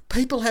right?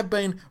 People have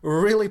been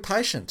really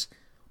patient.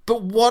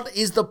 But what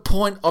is the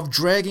point of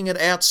dragging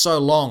it out so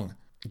long?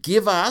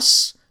 Give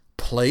us,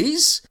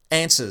 please,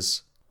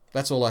 answers.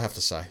 That's all I have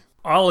to say.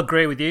 I'll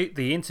agree with you.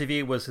 The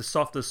interview was as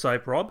soft as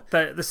soap, Rob.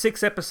 The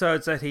 6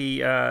 episodes that he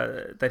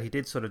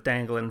did sort of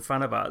dangle in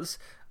front of us,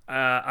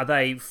 are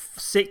they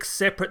 6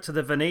 separate to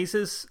the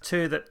Venezis,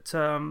 2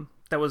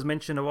 that was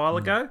mentioned a while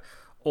ago?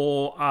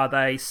 Or are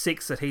they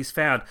 6 that he's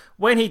found?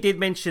 When he did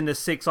mention the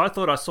 6, I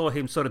thought I saw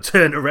him sort of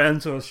turn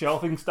around to a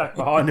shelving stuck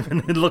behind him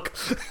and look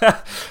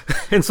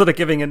and sort of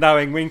giving a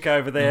knowing wink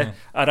over there.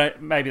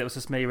 Maybe it was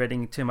just me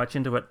reading too much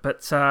into it.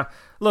 But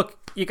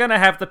look, you're going to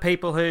have the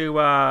people who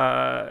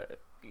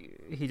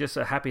he just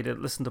are happy to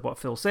listen to what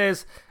Phil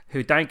says,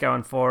 who don't go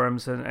on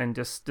forums and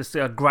just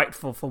are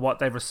grateful for what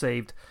they've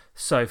received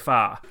so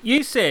far.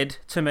 You said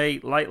to me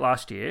late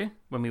last year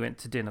when we went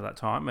to dinner that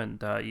time,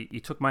 and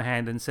you took my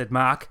hand and said,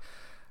 Mark,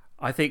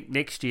 I think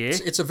next year...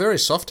 It's a very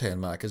soft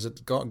hand, Mark. Has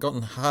it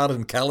gotten hard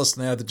and callous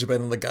now that you've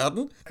been in the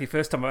garden? The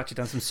first time I've actually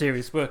done some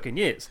serious work in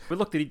years. We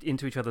looked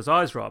into each other's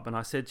eyes, Rob, and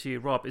I said to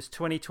you, Rob, is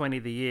 2020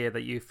 the year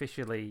that you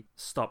officially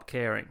stop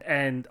caring?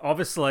 And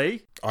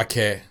obviously... I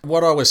care.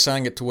 What I was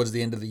saying towards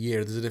the end of the year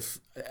is that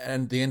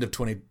and the end of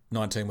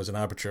 2019 was an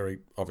arbitrary,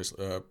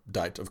 obviously,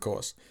 date, of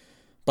course.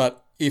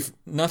 But if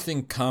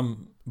nothing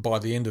come by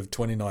the end of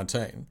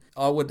 2019,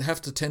 I would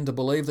have to tend to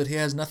believe that he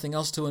has nothing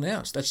else to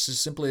announce. That's as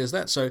simply as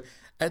that. So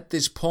at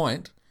this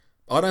point,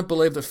 I don't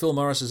believe that Phil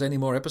Morris has any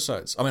more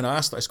episodes. I mean, I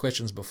asked those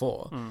questions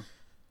before,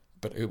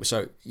 but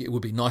it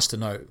would be nice to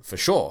know for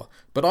sure.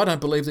 But I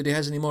don't believe that he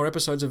has any more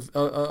episodes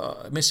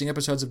of missing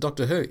episodes of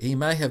Doctor Who. He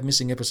may have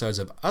missing episodes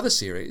of other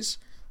series.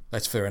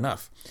 That's fair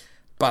enough.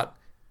 But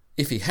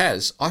if he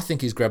has, I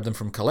think he's grabbed them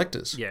from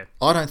collectors. Yeah.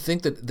 I don't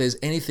think that there's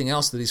anything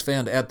else that he's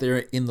found out there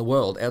in the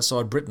world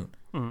outside Britain.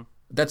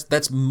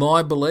 That's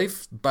my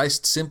belief,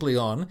 based simply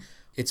on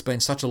it's been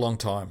such a long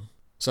time.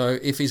 So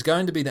if he's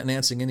going to be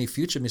announcing any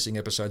future missing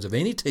episodes of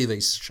any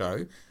TV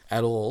show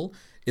at all,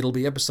 it'll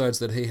be episodes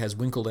that he has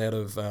winkled out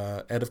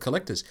of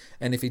collectors.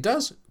 And if he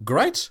does,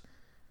 great.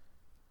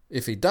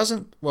 If he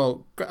doesn't,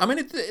 well, I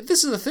mean,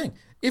 this is the thing.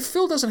 If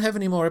Phil doesn't have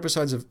any more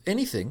episodes of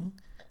anything,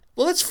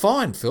 well, that's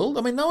fine, Phil.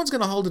 I mean, no one's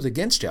going to hold it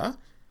against you.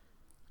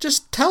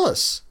 Just tell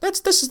us.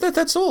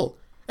 That's all.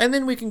 And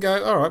then we can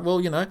go, all right, well,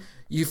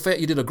 you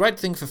did a great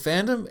thing for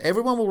fandom.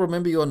 Everyone will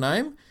remember your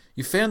name.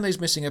 You found these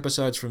missing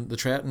episodes from the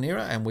Troughton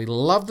era, and we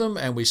love them,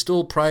 and we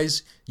still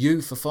praise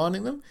you for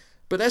finding them.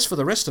 But as for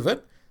the rest of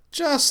it,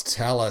 just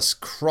tell us,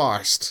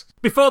 Christ.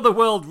 Before the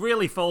world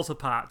really falls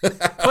apart.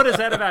 Put us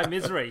out of our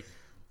misery.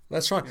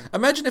 That's right.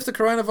 Imagine if the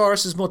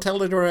coronavirus's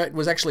mortality rate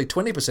was actually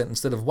 20%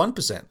 instead of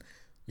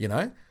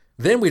 1%,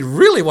 Then we'd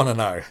really want to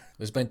know.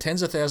 There's been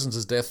tens of thousands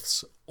of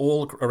deaths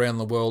all around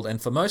the world,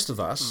 and for most of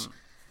us,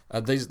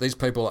 These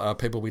people are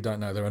people we don't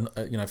know.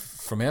 They're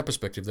from our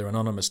perspective, they're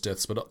anonymous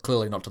deaths, but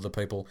clearly not to the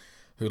people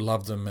who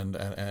love them and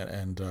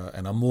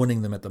are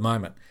mourning them at the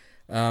moment.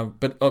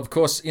 But of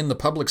course, in the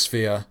public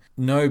sphere,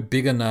 no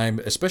bigger name,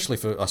 especially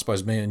for, I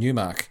suppose, me and you,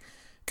 Mark,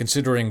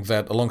 considering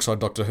that alongside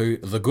Doctor Who,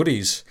 The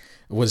Goodies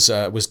was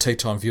tea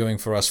time viewing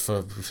for us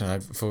for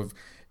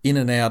in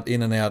and out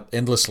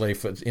endlessly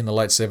in the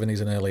late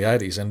 70s and early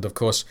 80s. And of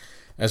course,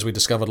 as we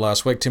discovered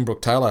last week, Tim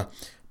Brooke-Taylor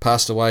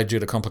passed away due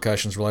to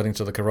complications relating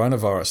to the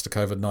coronavirus, to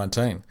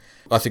COVID-19.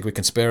 I think we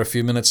can spare a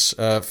few minutes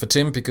for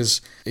Tim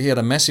because he had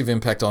a massive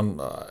impact on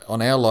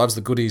our lives.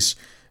 The Goodies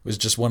was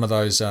just one of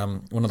those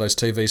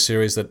TV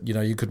series that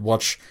you could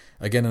watch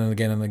again and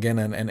again and again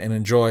and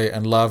enjoy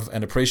and love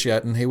and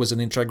appreciate, and he was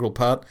an integral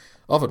part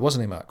of it,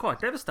 wasn't he, Mark? Quite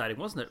devastating,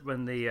 wasn't it,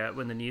 when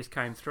the news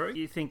came through?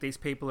 You think these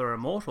people are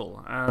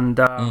immortal, and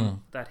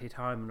that hit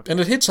home. And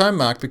it hits home,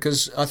 Mark,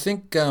 because I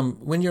think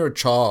when you're a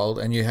child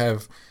and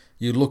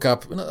you look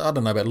up, I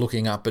don't know about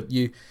looking up, but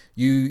you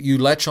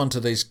latch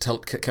onto these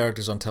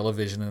characters on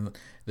television, and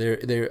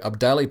they're a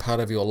daily part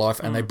of your life,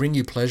 and they bring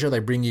you pleasure, they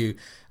bring you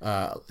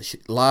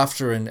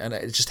laughter, and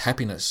it's just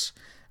happiness.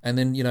 And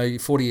then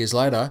 40 years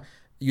later,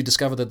 you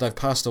discover that they've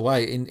passed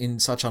away in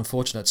such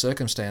unfortunate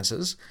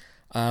circumstances.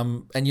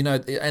 And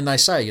they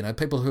say,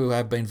 people who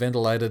have been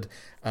ventilated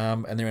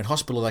and they're in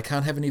hospital, they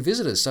can't have any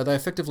visitors, so they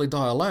effectively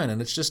die alone.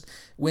 And it's just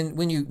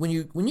when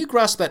you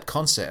grasp that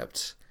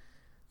concept.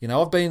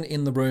 I've been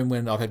in the room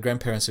when I've had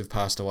grandparents who've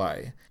passed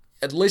away.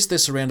 At least they're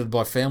surrounded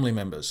by family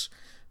members.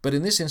 But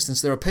in this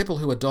instance, there are people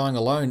who are dying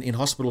alone in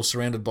hospitals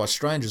surrounded by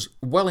strangers,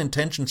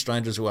 well-intentioned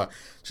strangers who are,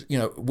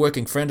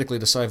 working frantically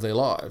to save their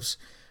lives.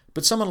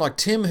 But someone like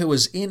Tim, who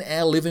was in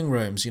our living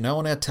rooms,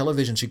 on our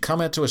televisions, who'd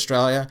come out to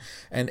Australia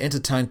and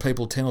entertained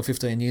people 10 or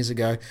 15 years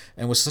ago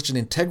and was such an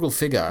integral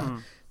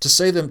figure, to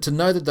see them, to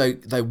know that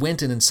they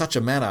went in such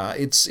a manner,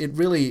 it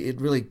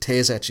really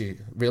tears at you,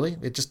 really.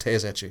 It just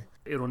tears at you.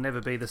 It'll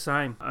never be the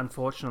same,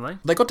 unfortunately.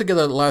 They got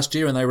together last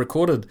year and they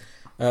recorded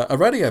a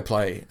radio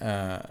play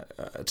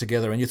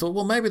together, and you thought,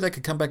 well, maybe they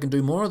could come back and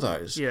do more of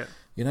those. Yeah.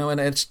 And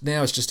it's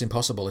just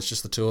impossible. It's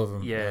just the two of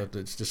them. Yeah.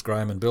 It's just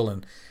Graham and Bill.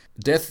 And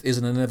death is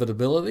an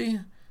inevitability,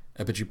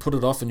 but you put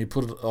it off and you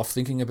put it off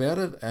thinking about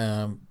it,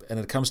 and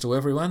it comes to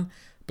everyone.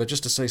 But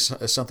just to see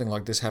something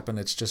like this happen,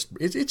 it's just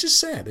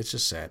sad. It's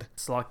just sad.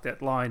 It's like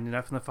that line,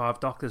 from the Five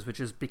Doctors, which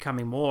is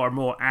becoming more and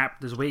more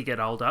apt as we get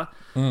older.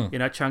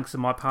 Chunks of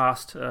my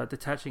past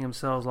detaching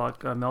themselves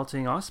like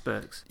melting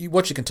icebergs.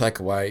 What you can take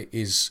away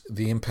is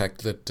the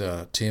impact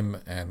that Tim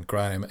and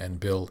Graham and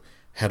Bill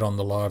had on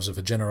the lives of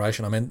a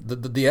generation. I mean,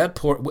 the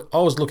outpour. I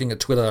was looking at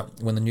Twitter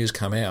when the news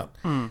came out,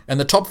 and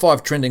the top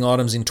 5 trending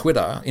items in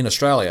Twitter in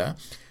Australia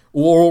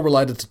were all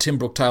related to Tim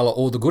Brooke-Taylor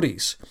or the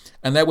Goodies.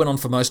 And that went on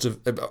for most of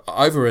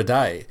over a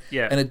day.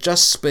 Yeah. And it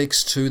just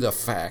speaks to the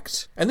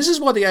fact. And this is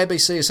why the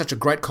ABC is such a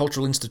great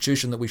cultural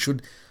institution that we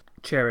should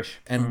cherish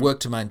and work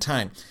to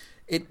maintain.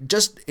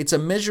 It's a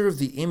measure of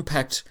the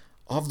impact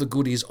of the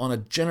Goodies on a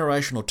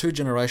generation or two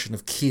generation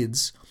of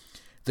kids,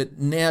 that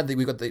now that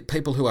we've got the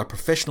people who are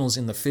professionals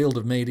in the field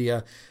of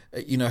media,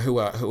 who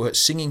are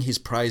singing his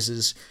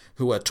praises,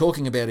 who are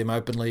talking about him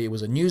openly. It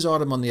was a news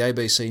item on the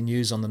ABC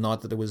News on the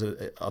night that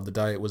of the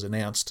day it was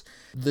announced.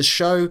 The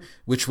show,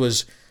 which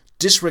was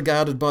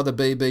disregarded by the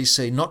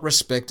BBC, not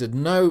respected,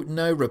 no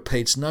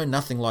repeats, no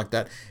nothing like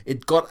that.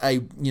 It got a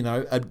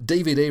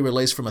DVD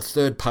release from a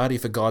third party,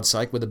 for God's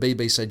sake, where the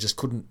BBC just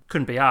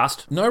couldn't be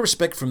asked. No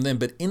respect from them,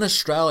 but in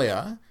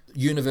Australia,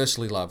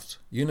 universally loved,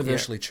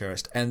 universally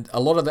cherished, and a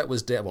lot of that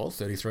was down.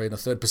 33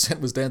 1/3%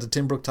 was down to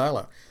Tim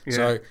Brooke-Taylor. Yeah.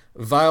 So,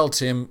 Vale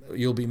Tim,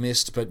 you'll be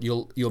missed, but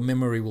your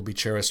memory will be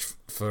cherished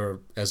for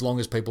as long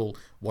as people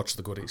watch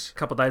the Goodies. A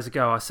couple of days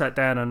ago, I sat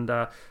down and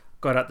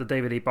got out the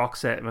DVD box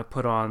set and I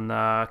put on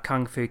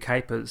Kung Fu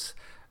Capers,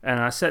 and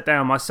I sat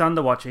down with my son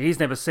to watch it. He's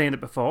never seen it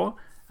before.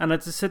 And I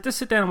just said, just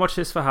sit down and watch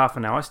this for half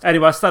an hour.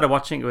 Anyway, I started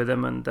watching it with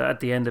him, and at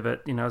the end of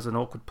it, there was an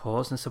awkward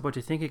pause, and I said, what do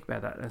you think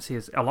about that? And he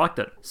says, I liked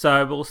it.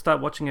 So we'll start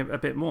watching it a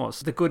bit more.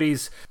 So the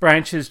Goodies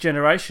branches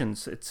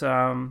generations. It's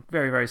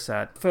very, very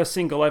sad. First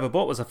single I ever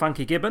bought was a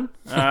Funky Gibbon.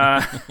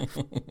 But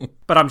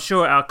I'm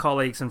sure our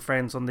colleagues and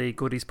friends on the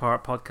Goodies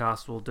Pirate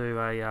podcast will do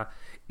a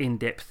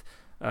in-depth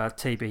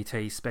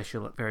TBT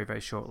special very,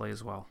 very shortly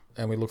as well.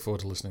 And we look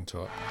forward to listening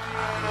to it.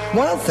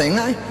 One thing,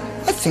 I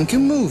think you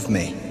move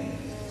me.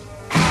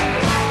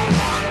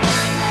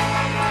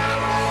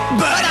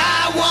 But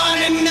I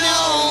want to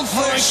know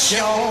for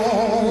sure.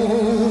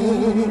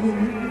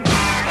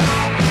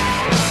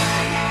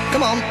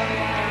 Come on,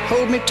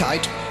 hold me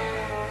tight.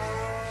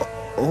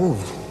 Oh.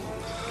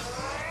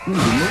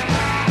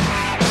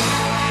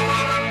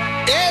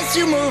 Yes,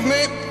 you move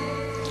me.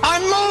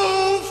 I'm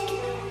moved.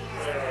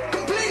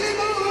 Completely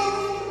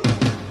moved.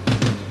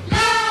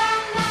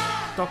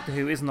 Doctor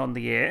Who isn't on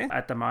the air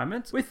at the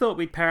moment. We thought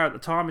we'd power up the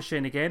time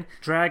machine again,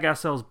 drag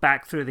ourselves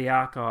back through the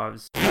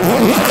archives.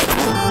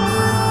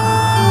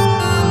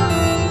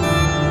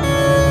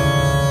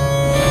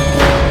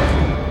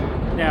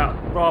 Now,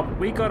 Rob,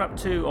 We got up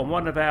to, on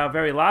one of our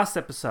very last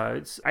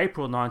episodes,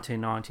 April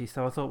 1990,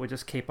 so I thought we'd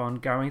just keep on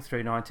going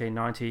through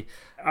 1990.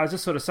 I was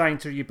just sort of saying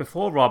to you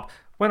before, Rob,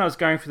 when I was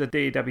going through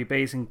the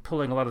DWBs and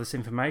pulling a lot of this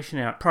information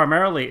out,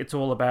 primarily it's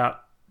all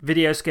about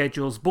video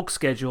schedules, book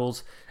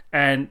schedules,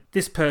 and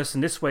this person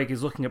this week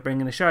is looking at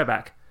bringing the show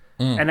back.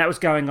 And that was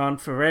going on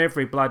for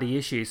every bloody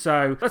issue.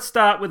 So let's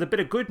start with a bit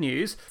of good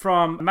news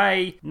from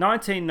May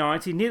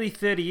 1990, nearly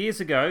 30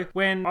 years ago,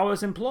 when I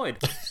was employed.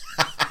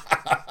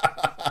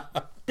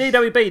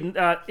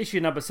 DWB issue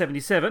number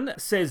 77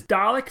 says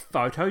Dalek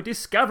Photo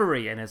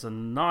Discovery, and there's a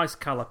nice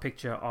colour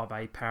picture of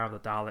a Power of the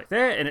Daleks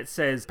there, and it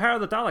says Power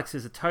of the Daleks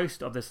is a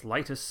toast of this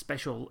latest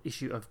special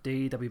issue of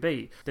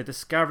DWB. The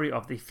discovery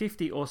of the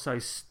 50 or so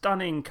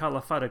stunning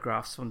colour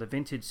photographs from the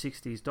vintage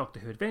 60s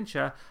Doctor Who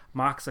adventure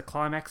marks a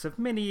climax of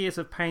many years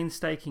of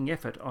painstaking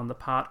effort on the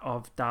part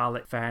of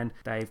Dalek fan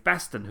Dave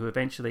Baston, who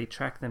eventually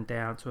tracked them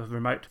down to a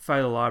remote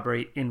photo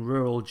library in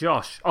rural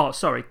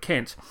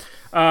Kent.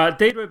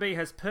 DWB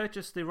has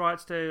purchased the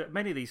rights to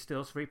many of these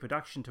stills for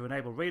reproduction to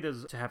enable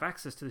readers to have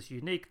access to this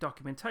unique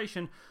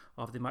documentation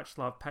of the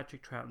much-loved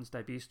Patrick Troughton's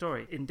debut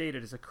story. Indeed,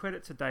 it is a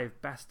credit to Dave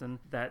Baston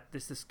that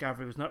this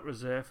discovery was not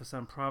reserved for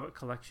some private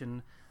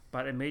collection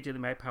but immediately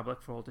made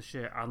public for all to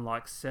share,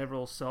 unlike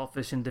several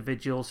selfish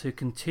individuals who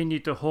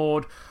continued to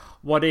hoard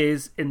what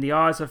is, in the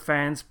eyes of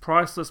fans,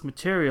 priceless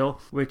material,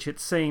 which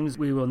it seems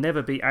we will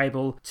never be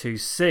able to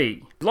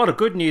see. A lot of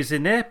good news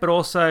in there, but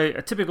also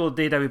a typical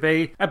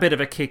DWB, a bit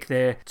of a kick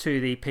there to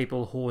the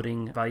people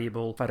hoarding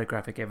valuable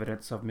photographic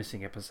evidence of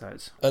missing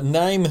episodes. A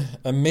name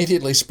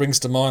immediately springs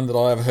to mind that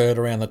I have heard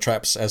around the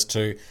traps as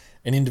to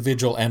an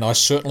individual, and I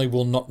certainly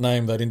will not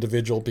name that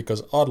individual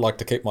because I'd like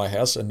to keep my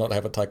house and not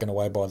have it taken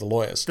away by the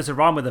lawyers. Does it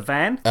rhyme with a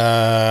van?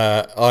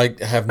 I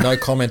have no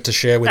comment to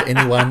share with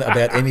anyone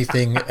about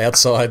anything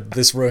outside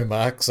this room,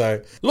 Mark.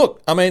 So,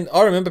 look, I mean,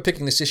 I remember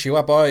picking this issue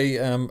up.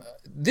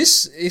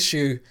 This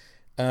issue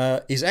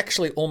is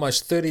actually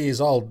almost 30 years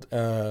old.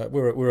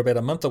 We're about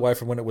a month away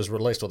from when it was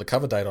released, or the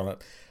cover date on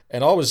it.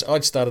 And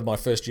I'd started my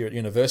first year at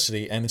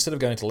university, and instead of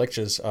going to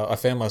lectures, I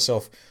found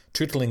myself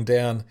tootling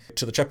down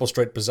to the Chapel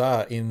Street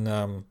Bazaar in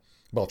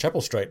Chapel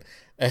Street,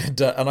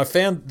 and I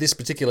found this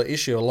particular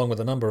issue along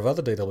with a number of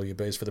other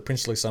DWBs for the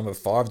princely sum of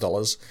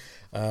 $5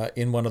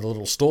 in one of the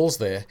little stalls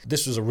there.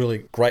 This was a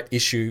really great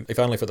issue, if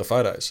only for the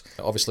photos.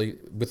 Obviously,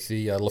 with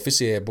the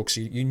L'Officier books,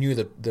 you knew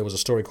that there was a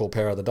story called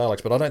Power of the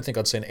Daleks, but I don't think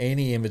I'd seen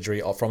any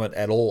imagery from it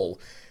at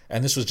all.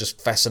 And this was just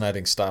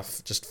fascinating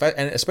stuff,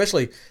 and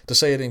especially to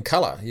see it in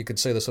colour. You could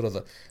see the sort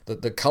of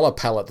the colour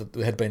palette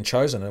that had been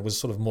chosen. It was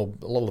sort of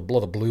a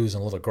lot of blues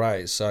and a lot of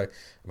greys. So,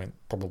 I mean,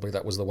 probably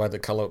that was the way that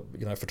colour,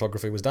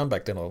 photography was done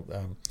back then.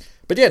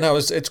 But yeah, no,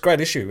 it's a great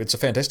issue. It's a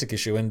fantastic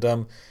issue. And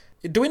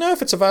do we know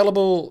if it's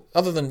available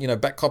other than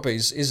back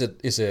copies?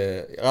 Is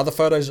there other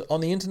photos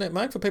on the internet,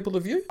 Mark, for people to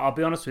view? I'll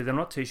be honest with you, I'm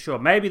not too sure.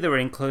 Maybe they were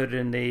included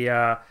in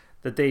the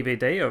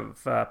DVD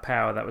of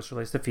Power that was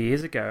released a few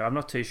years ago. I'm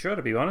not too sure,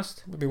 to be honest.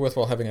 It would be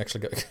worthwhile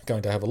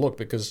going to have a look,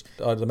 because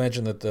I'd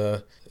imagine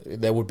that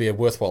there would be a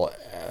worthwhile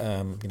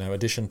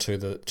addition to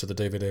the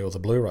DVD or the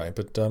Blu-ray.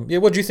 But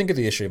what do you think of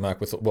the issue,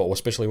 Mark?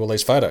 Especially all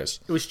these photos.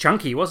 It was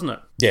chunky, wasn't it?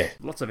 Yeah,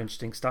 lots of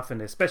interesting stuff in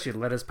there, especially the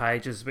letters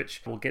pages,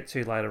 which we'll get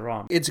to later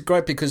on. It's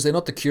great because they're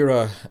not the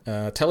Cura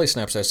tele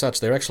snaps as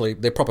such.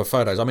 They're proper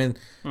photos. I mean,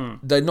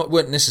 they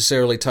weren't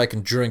necessarily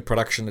taken during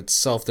production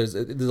itself. There's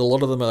a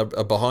lot of them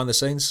are behind the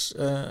scenes.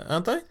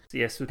 Aren't they?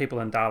 Yes, with people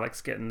in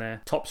Daleks getting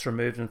their tops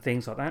removed and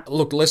things like that.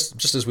 Look,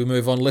 just as we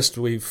move on, lest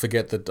we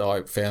forget that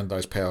I found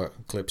those Power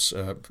clips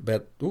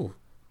about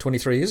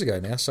 23 years ago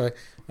now. So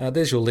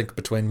there's your link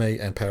between me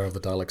and Power of the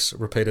Daleks,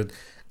 repeated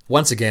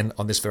once again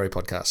on this very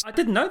podcast. I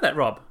didn't know that,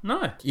 Rob.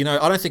 No.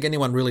 I don't think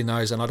anyone really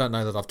knows, and I don't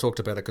know that I've talked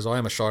about it because I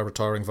am a shy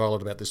retiring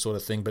violet about this sort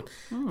of thing, but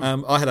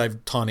I had a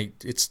tiny...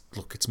 It's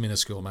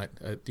minuscule, mate.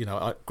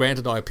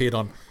 Granted, I appeared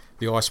on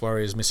the Ice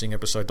Warriors Missing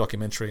Episode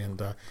documentary,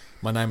 and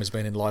my name has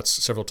been in lights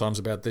several times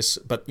about this,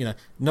 but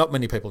not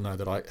many people know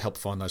that I helped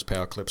find those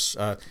Power clips.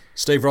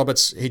 Steve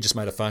Roberts, he just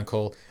made a phone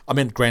call. I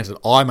mean, granted,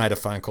 I made a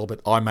phone call,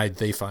 but I made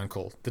the phone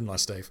call, didn't I,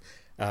 Steve?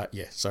 A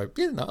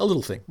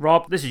little thing.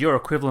 Rob, this is your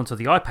equivalent of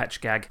the eye patch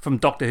gag from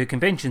Doctor Who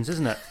conventions,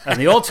 isn't it? And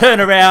they all turn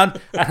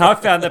around, and I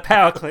found the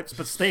Power clips,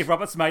 but Steve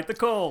Roberts made the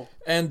call.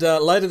 And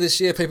later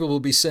this year, people will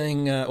be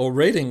seeing or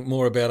reading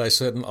more about a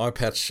certain eye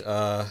patch,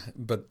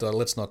 but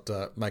let's not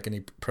make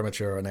any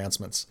premature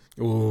announcements.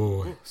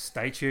 Ooh.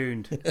 Stay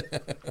tuned.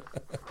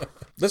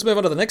 Let's move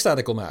on to the next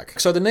article, Mark.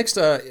 So the next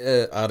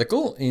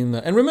article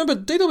and remember,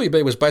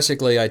 DWB was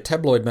basically a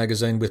tabloid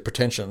magazine with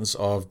pretensions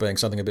of being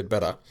something a bit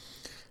better.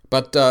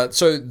 But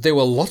so there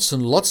were lots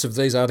and lots of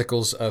these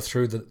articles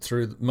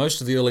through most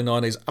of the early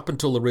 90s up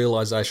until the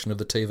realisation of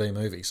the TV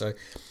movie. So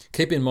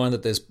keep in mind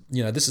that there's,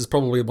 this is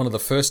probably one of the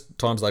first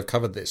times they've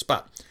covered this.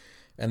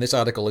 And this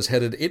article is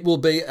headed, "It will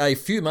be a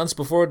few months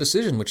before a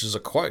decision," which is a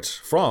quote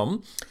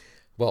from,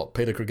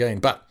 Peter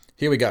Cregeen. But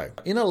Here we go.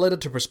 In a letter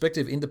to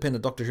prospective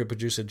independent Doctor Who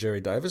producer Jerry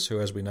Davis,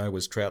 who, as we know,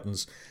 was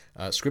Troughton's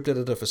script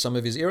editor for some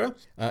of his era,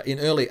 in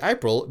early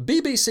April,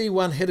 BBC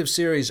One head of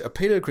series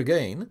Peter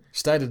Cregeen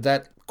stated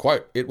that,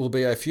 quote, "It will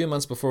be a few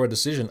months before a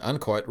decision,"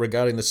 unquote,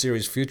 regarding the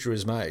series' future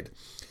is made.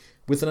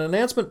 With an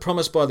announcement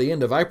promised by the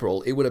end of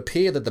April, it would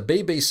appear that the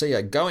BBC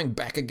are going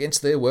back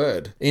against their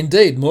word.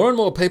 Indeed, more and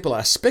more people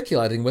are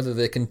speculating whether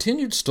their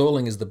continued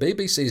stalling is the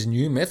BBC's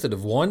new method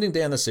of winding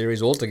down the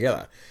series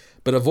altogether,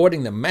 but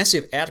avoiding the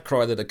massive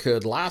outcry that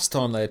occurred last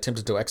time they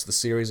attempted to axe the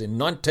series in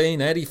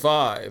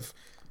 1985.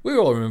 We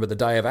all remember the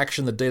day of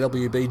action the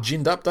DWB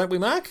ginned up, don't we,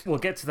 Mark? We'll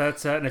get to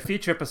that in a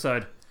future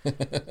episode.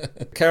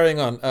 Carrying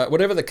on,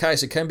 whatever the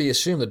case, it can be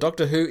assumed that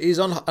Doctor Who is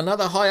on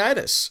another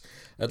hiatus,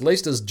 at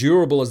least as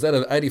durable as that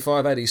of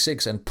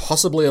 85-86 and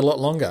possibly a lot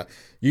longer.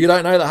 You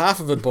don't know the half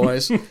of it,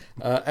 boys.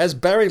 As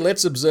Barry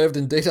Letts observed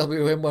in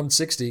DWM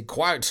 160,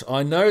 quote,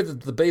 "I know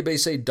that the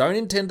BBC don't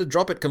intend to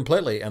drop it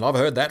completely, and I've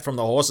heard that from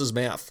the horse's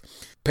mouth.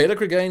 Peter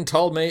Cregeen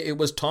told me it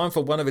was time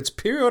for one of its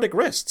periodic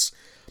rests,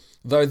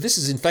 though this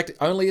is in fact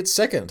only its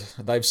second.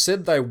 They've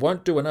said they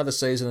won't do another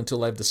season until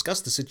they've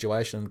discussed the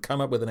situation and come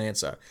up with an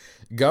answer.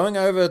 Going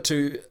over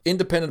to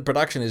independent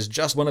production is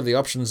just one of the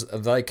options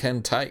they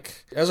can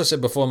take." As I said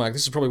before, Mark,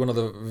 this is probably one of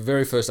the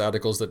very first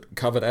articles that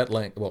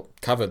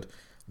covered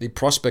the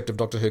prospect of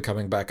Doctor Who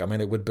coming back. I mean,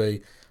 it would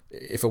be,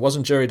 if it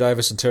wasn't Jerry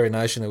Davis and Terry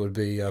Nation, it would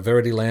be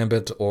Verity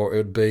Lambert, or it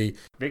would be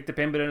Victor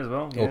Pemberton as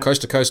well, or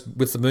Coast to Coast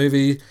with the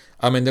movie.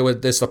 I mean,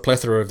 there's the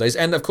plethora of these,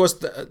 and of course,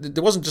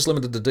 there wasn't just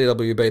limited to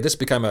DWB. This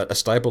became a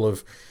staple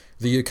of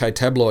the UK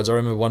tabloids. I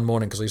remember one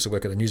morning, because I used to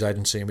work at a news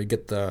agency, and we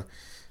get the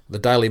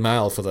Daily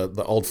Mail for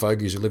the old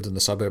fogies who lived in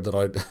the suburb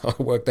that I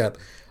worked at,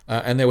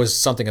 and there was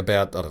something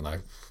about, I don't know,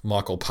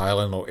 Michael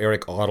Palin or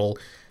Eric Idle.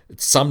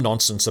 Some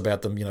nonsense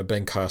about them,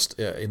 being cast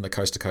in the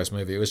Coast to Coast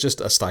movie. It was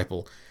just a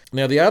staple.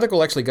 Now, the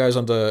article actually goes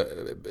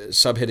under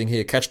subheading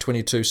here,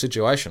 Catch-22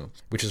 situation,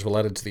 which is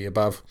related to the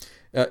above.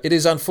 It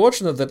is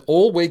unfortunate that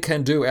all we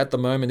can do at the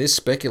moment is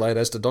speculate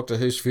as to Doctor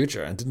Who's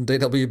future, and didn't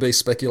DWB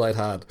speculate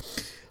hard?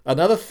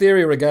 Another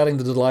theory regarding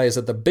the delay is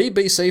that the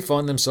BBC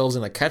find themselves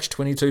in a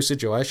Catch-22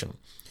 situation.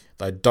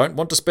 They don't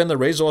want to spend the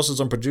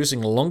resources on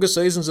producing longer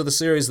seasons of the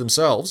series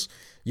themselves,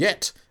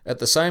 yet, at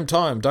the same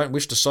time, don't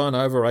wish to sign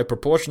over a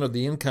proportion of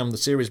the income the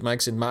series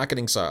makes in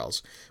marketing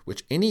sales,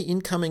 which any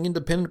incoming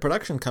independent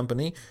production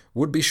company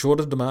would be sure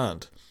to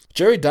demand.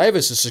 Jerry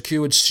Davis has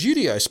secured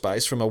studio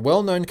space from a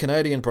well-known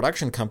Canadian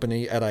production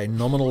company at a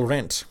nominal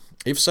rent.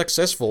 If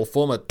successful,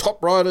 former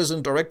top writers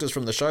and directors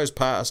from the show's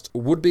past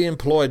would be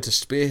employed to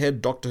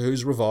spearhead Doctor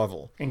Who's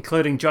revival.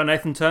 Including John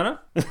Nathan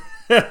Turner?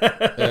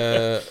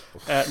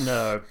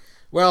 No.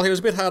 Well, he was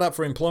a bit hard up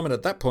for employment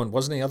at that point,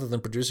 wasn't he? Other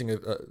than producing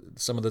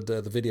some of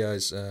the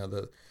videos,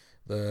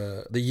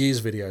 the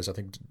years videos, I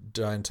think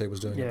JNT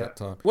was doing at that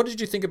time. What did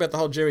you think about the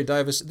whole Jerry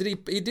Davis?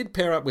 He did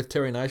pair up with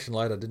Terry Nation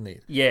later, didn't he?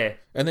 Yeah.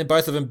 And then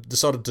both of them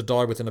decided to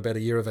die within about a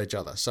year of each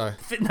other. So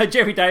no,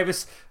 Jerry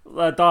Davis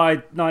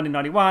died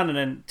 1991, and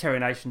then Terry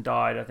Nation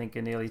died, I think,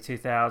 in the early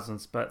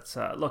 2000s. But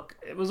look,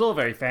 it was all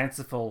very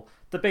fanciful.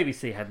 The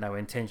BBC had no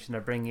intention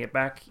of bringing it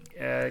back,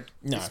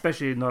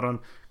 especially not on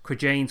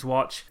Cregeen's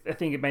watch. I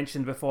think it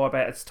mentioned before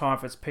about it's time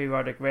for its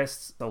periodic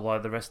rests, although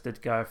the rest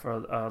did go for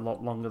a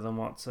lot longer than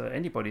what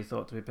anybody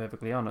thought, to be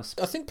perfectly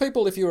honest. I think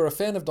people, if you were a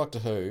fan of Doctor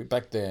Who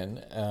back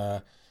then,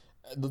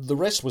 the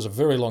rest was a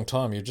very long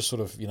time. You just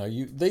sort of,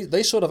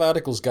 these sort of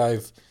articles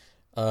gave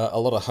a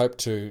lot of hope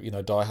to,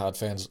 diehard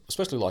fans,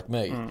 especially like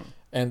me.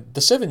 And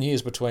the 7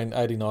 years between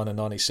 89 and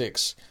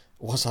 96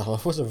 was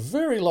a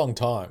very long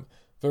time.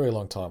 Very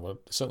long time. Well, it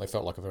certainly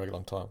felt like a very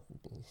long time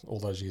all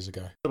those years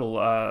ago. Little,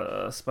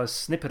 I suppose,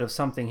 snippet of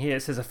something here.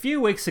 It says, a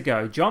few weeks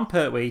ago, John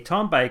Pertwee,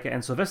 Tom Baker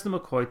and Sylvester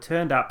McCoy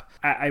turned up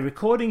at a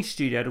recording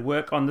studio to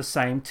work on the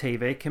same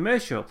TV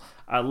commercial,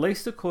 at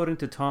least according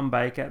to Tom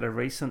Baker at a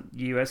recent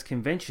US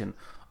convention.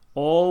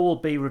 All will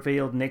be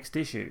revealed next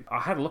issue. I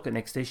had a look at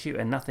next issue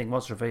and nothing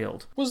was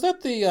revealed. Was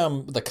that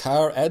the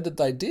car ad that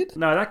they did?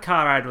 No, that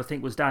car ad I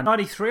think was done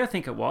 93, I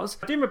think it was.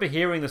 I do remember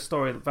hearing the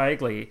story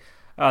vaguely.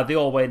 They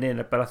all went in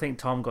it, but I think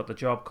Tom got the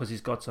job because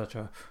he's got such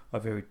a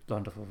very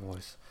wonderful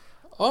voice.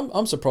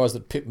 I'm surprised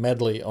that Pip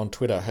Madley on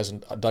Twitter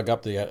hasn't dug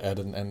up the ad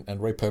and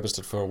repurposed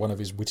it for one of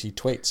his witty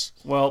tweets.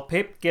 Well,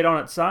 Pip, get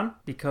on it, son,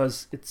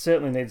 because it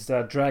certainly needs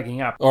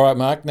dragging up. All right,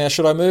 Mark. Now,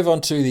 should I move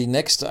on to the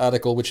next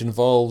article, which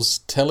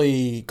involves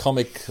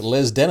telecomic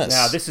Les Dennis?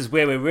 Now, this is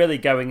where we're really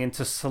going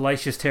into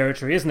salacious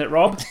territory, isn't it,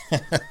 Rob?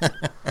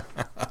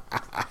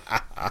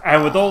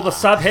 And with all the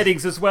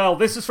subheadings as well.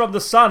 This is from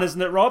The Sun,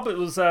 isn't it, Rob? It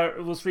was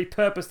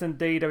repurposed in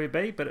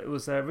DWB, but it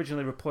was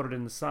originally reported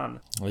in The Sun.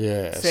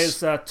 Yes. It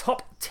says,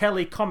 top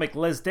telecomic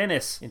Les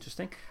Dennis,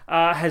 interesting,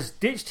 has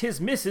ditched his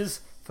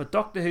missus for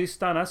Doctor Who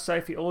stunner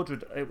Sophie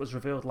Aldred. It was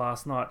revealed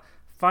last night.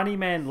 Funny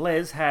man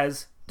Les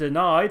has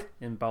denied,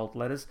 in bold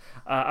letters,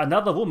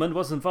 another woman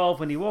was involved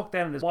when he walked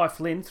down on his wife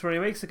Lynn 3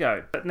 weeks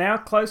ago. But now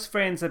close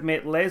friends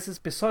admit Les is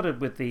besotted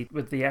with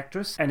the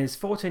actress, and his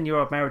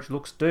 14-year-old marriage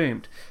looks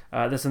doomed.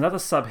 There's another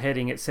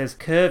subheading. It says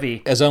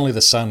curvy. As only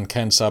the Sun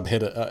can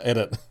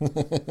edit.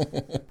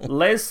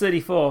 Les,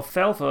 34,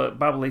 fell for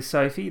bubbly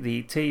Sophie,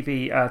 the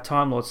TV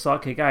Time Lord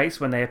psychic ace,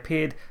 when they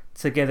appeared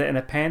together in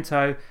a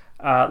panto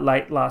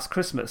late last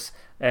Christmas.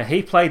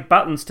 He played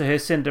buttons to her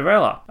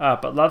Cinderella,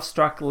 but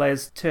love-struck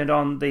Les turned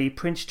on the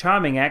Prince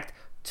Charming act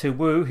to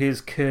woo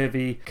his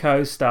curvy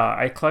co-star.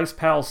 A close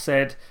pal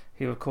said,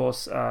 who of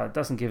course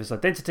doesn't give his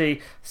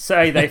identity,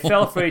 say they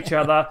fell for each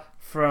other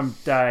from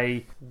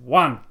day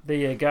one. There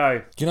you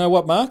go. Do you know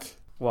what, Mark?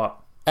 What?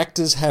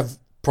 Actors have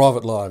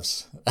private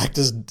lives.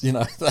 Actors,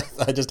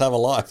 they just have a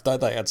life,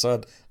 don't they,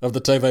 outside of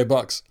the TV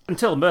box?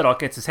 Until Murdoch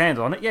gets his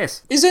handle on it,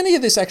 yes. Is any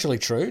of this actually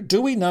true?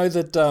 Do we know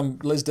that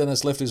Les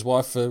Dennis left his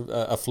wife for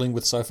a fling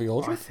with Sophie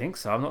Aldred? I think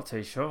so. I'm not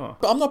too sure.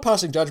 But I'm not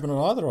passing judgment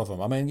on either of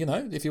them. I mean,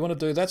 if you want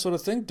to do that sort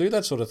of thing, do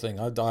that sort of thing.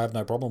 I have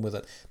no problem with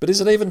it. But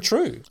is it even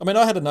true? I mean,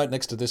 I had a note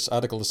next to this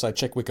article to say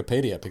check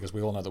Wikipedia, because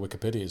we all know that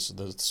Wikipedia is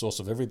the source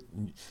of every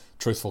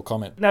truthful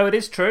comment. No, it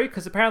is true,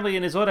 because apparently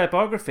in his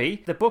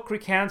autobiography, the book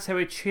recounts how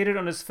he cheated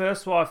on his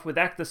first wife with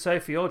actor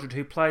Sophie Aldred,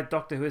 who played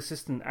Doctor Who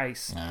assistant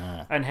Ace,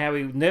 and how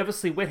he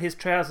nervously wet his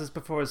trousers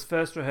before his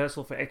first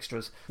rehearsal for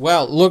extras.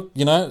 Well, look,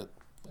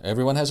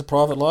 everyone has a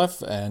private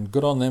life, and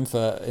good on them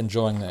for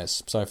enjoying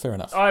theirs. So fair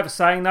enough. I have a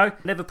saying, though,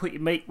 never put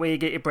your meat where you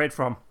get your bread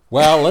from.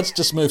 Well, let's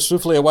just move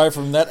swiftly away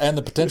from that and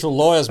the potential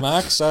lawyers,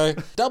 Mark. So,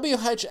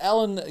 W.H.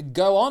 Allen,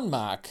 go on,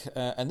 Mark.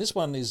 And this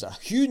one is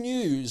Hugh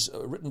News,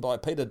 written by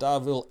Peter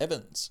Darville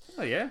Evans.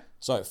 Oh, yeah?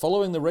 So,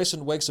 following the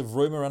recent weeks of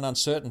rumour and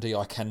uncertainty,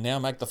 I can now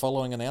make the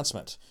following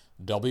announcement.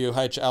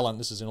 W.H. Allen,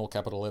 this is in all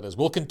capital letters,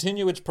 will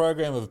continue its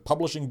program of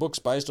publishing books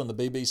based on the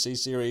BBC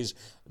series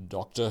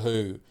Doctor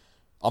Who.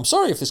 I'm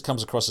sorry if this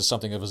comes across as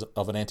something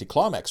of an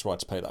anticlimax,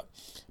 writes Peter,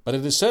 but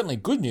it is certainly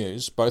good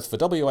news both for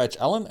W.H.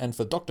 Allen and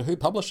for Doctor Who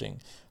publishing.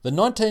 The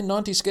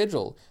 1990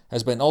 schedule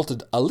has been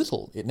altered a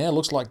little. It now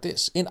looks like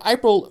this. In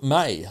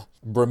April-May,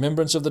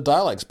 Remembrance of the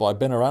Daleks by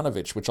Ben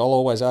Aranovich, which I'll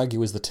always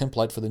argue is the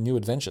template for the new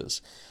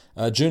adventures.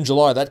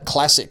 June-July, that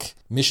classic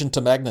Mission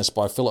to Magnus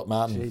by Philip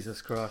Martin.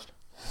 Jesus Christ.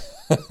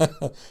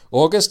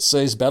 August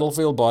sees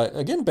Battlefield by,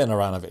 again, Ben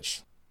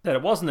Aranovich. That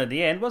it wasn't at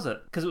the end, was it?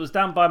 Because it was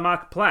done by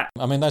Mark Platt.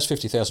 I mean, those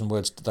 50,000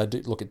 words, they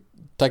do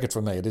take it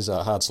from me, it is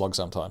a hard slog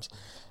sometimes.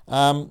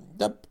 Ben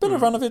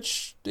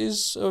Aranovich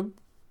is a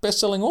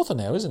best-selling author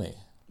now, isn't he?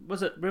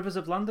 Was it Rivers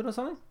of London or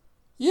something?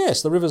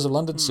 Yes, the Rivers of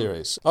London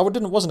series. I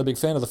wasn't a big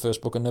fan of the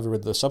first book and never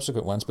read the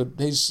subsequent ones, but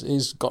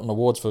he's gotten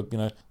awards for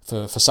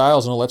for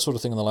sales and all that sort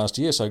of thing in the last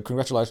year. So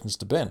congratulations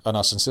to Ben, and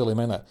I sincerely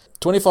mean that.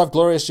 25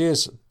 Glorious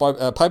Years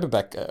by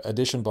paperback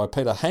edition by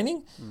Peter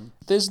Haining.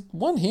 There's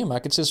one here,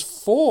 Mark. It says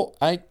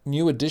 8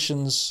 new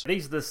editions.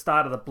 These are the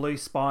start of the Blue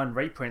Spine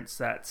reprints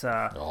that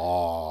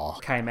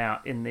came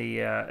out in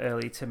the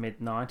early to mid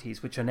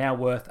 90s, which are now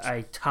worth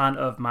a ton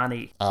of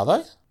money. Are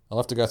they? I'll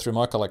have to go through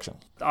my collection.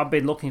 I've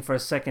been looking for a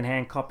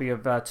second-hand copy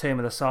of Tomb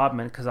of the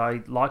Cybermen because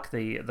I like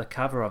the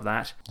cover of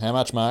that. How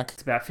much, Mark?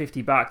 It's about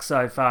 $50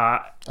 so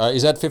far.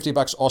 Is that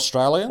 $50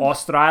 Australian?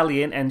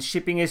 Australian, and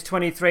shipping is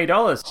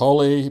 $23.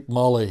 Holy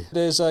moly.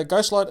 There's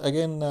Ghostlight,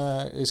 again,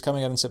 is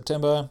coming out in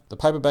September. The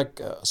paperback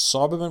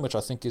Cyberman, which I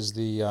think is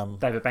the...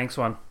 David Banks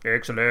one.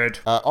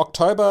 Excellent.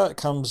 October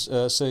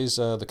sees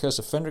The Curse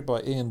of Fenric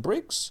by Ian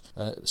Briggs.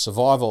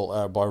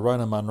 Survival by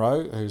Rona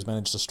Munro, who's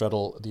managed to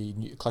straddle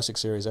the classic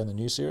series and the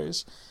new series.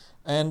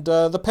 And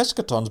The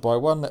Pescatons by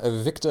one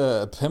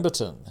Victor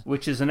Pemberton.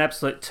 Which is an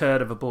absolute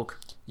turd of a book.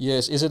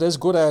 Yes. Is it as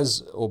good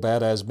as or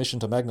bad as Mission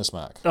to Magnus,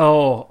 Mark?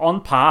 Oh,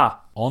 on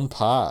par. On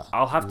par.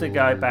 I'll have to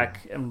go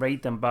back and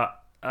read them, but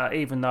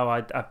even though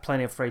I have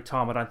plenty of free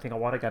time, I don't think I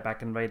want to go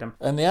back and read them.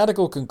 And the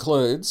article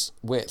concludes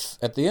with,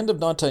 at the end of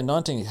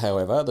 1990,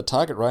 however, the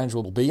target range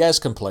will be as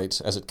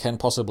complete as it can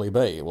possibly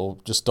be. We'll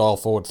just dial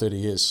forward 30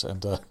 years,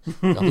 and I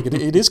think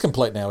it is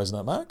complete now, isn't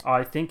it, Mark?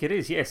 I think it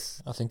is,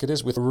 yes. I think it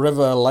is, with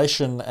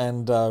Revelation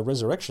and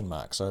Resurrection,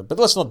 Mark. But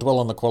let's not dwell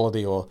on the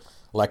quality or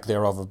lack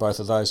thereof of both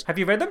of those. Have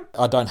you read them?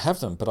 I don't have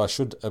them, but I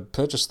should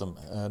purchase them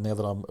now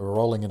that I'm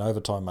rolling in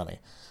overtime money.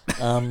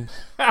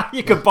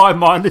 You can buy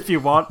mine if you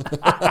want.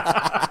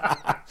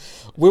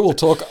 We will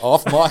talk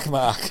off mic,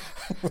 Mark.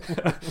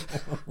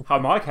 Hi,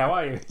 Mike. How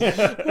are you?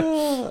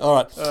 All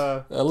right.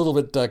 A little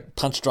bit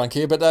punch drunk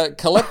here, but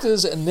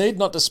collectors need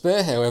not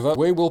despair, however.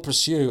 We will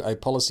pursue a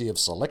policy of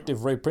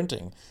selective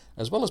reprinting,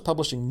 as well as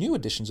publishing new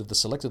editions of the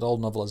selected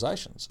old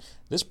novelisations.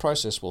 This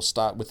process will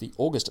start with the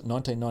August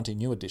 1990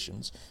 new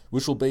editions,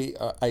 which will be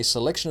a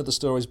selection of the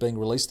stories being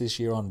released this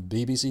year on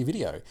BBC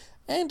Video,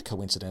 and,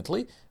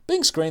 coincidentally,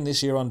 being screened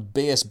this year on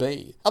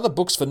BSB. Other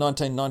books for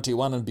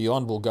 1991 and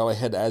beyond will go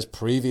ahead as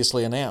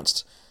previously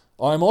announced.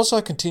 I am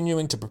also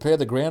continuing to prepare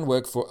the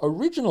groundwork for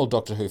original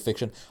Doctor Who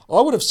fiction.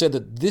 I would have said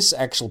that this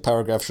actual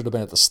paragraph should have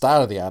been at the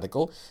start of the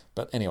article,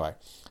 but anyway.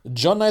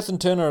 John Nathan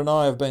Turner and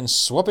I have been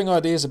swapping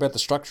ideas about the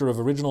structure of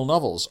original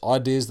novels,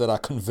 ideas that are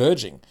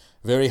converging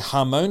very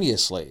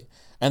harmoniously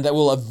and that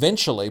will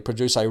eventually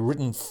produce a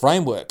written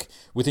framework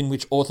within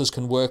which authors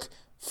can work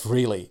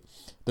freely.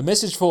 The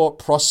message for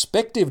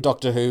prospective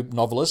Doctor Who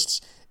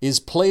novelists is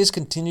please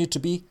continue to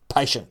be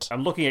patient.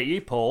 I'm looking at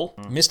you, Paul.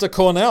 Mr.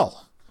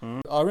 Cornell.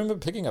 I remember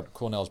picking up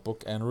Cornell's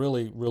book and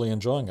really, really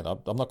enjoying it.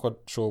 I'm not quite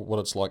sure what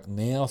it's like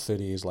now,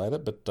 30 years later,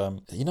 but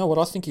you know what?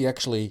 I think he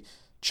actually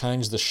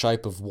changed the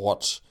shape of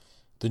what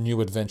the New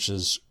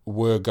Adventures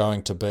were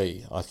going to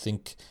be.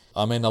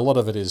 I mean, a lot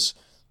of it is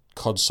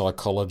cod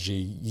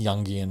psychology,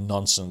 Jungian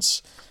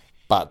nonsense,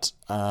 but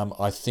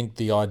I think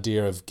the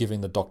idea of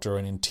giving the Doctor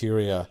an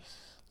interior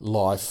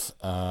life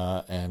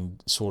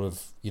and sort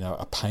of,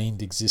 a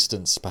pained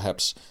existence,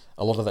 perhaps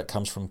a lot of that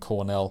comes from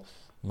Cornell.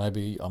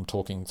 Maybe I'm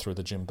talking through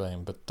the Jim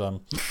Beam, but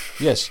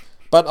yes.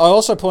 But I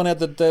also point out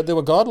that there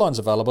were guidelines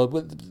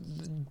available.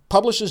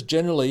 Publishers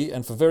generally,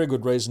 and for very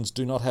good reasons,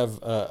 do not have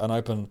an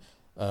open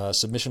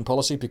submission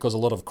policy because a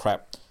lot of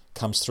crap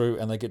comes through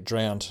and they get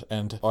drowned.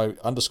 And I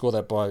underscore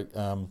that by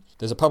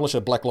there's a publisher,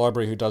 Black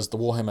Library, who does the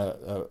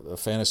Warhammer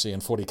fantasy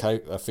and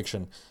 40k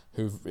fiction,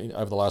 who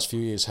over the last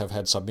few years have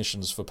had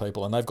submissions for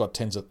people, and they've got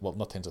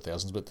not tens of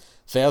thousands, but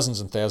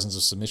thousands and thousands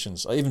of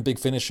submissions. Even Big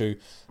Finish, who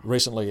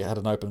recently had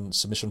an open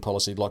submission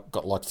policy,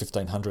 got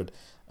 1,500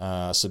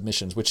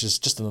 submissions, which is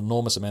just an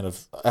enormous amount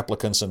of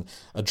applicants and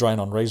a drain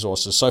on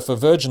resources. So for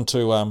Virgin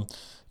to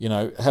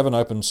have an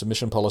open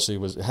submission policy,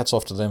 was hats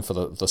off to them for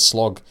the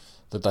slog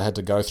that they had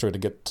to go through to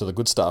get to the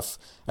good stuff.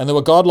 And there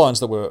were guidelines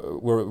that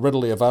were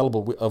readily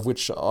available, of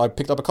which I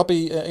picked up a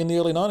copy in the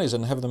early 90s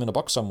and have them in a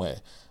box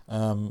somewhere.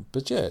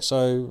 But yeah,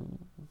 so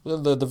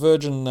the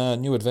Virgin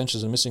New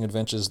Adventures and Missing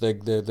Adventures, their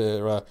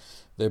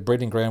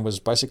breeding ground was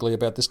basically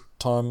about this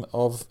time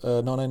of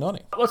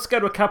 1990. Let's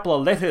go to a couple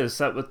of letters.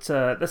 Let's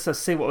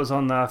just see what was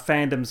on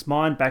fandom's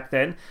mind back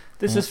then.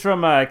 This is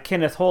from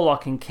Kenneth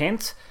Horlock in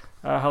Kent.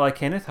 Hello,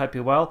 Kenneth. Hope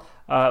you're well.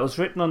 It was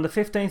written on the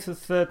 15th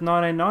of the 3rd,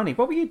 1990.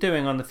 What were you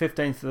doing on the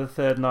 15th of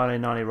the 3rd,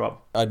 1990, Rob?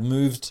 I'd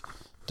moved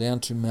down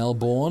to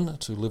Melbourne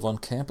to live on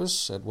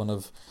campus at one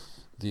of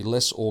the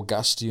less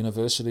august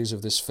universities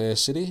of this fair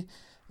city,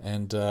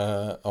 and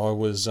I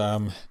was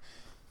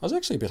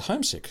actually a bit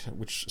homesick,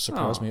 which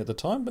surprised me at the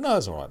time. But no,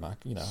 it's all right, Mark.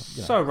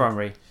 So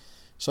Romrey.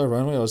 So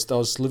Romrey. I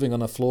was living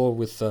on a floor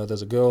with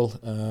there's a girl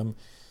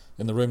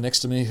in the room next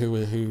to me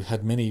who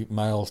had many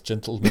male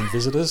gentlemen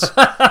visitors.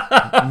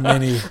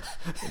 many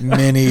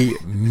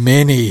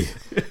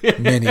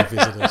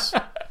visitors.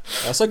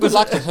 So good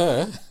luck to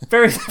her.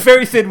 Very,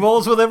 very thin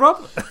walls, were there,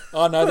 Rob?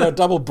 Oh no, they were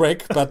double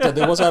brick, but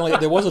there was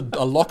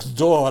a locked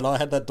door, and I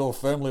had that door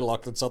firmly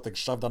locked and something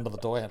shoved under the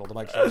door handle to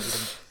make sure she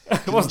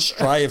didn't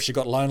stray if she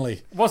got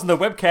lonely. Wasn't a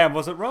webcam,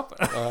 was it, Rob?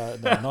 No,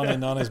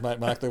 1990s, mate,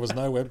 Mark. There was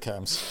no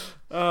webcams.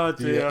 Oh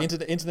dear.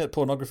 Internet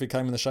pornography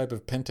came in the shape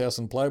of Penthouse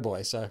and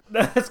Playboy. So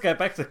let's go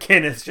back to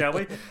Kenneth, shall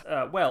we?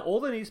 Well, all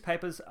the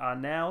newspapers are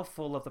now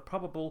full of the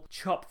probable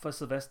chop for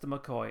Sylvester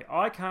McCoy.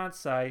 I can't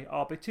say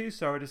I'll be too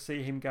sorry to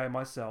see him go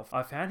myself.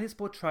 I found his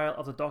portrayal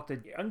of the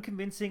Doctor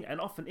unconvincing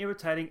and often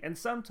irritating and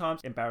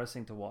sometimes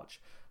embarrassing to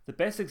watch. The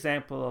best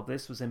example of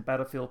this was in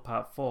Battlefield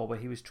Part 4, where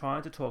he was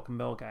trying to talk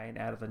Melgain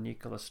out of the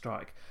nuclear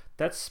strike.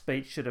 That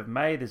speech should have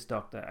made his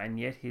Doctor, and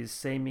yet his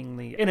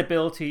seemingly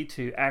inability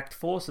to act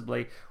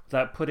forcibly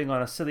without putting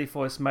on a silly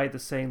voice made the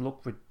scene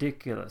look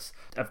ridiculous.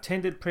 I've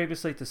tended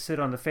previously to sit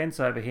on the fence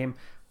over him,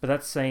 but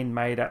that scene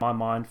made up my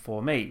mind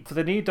for me. For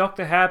the new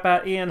Doctor, how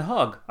about Ian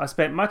Hogg? I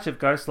spent much of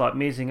Ghostlight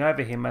musing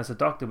over him as a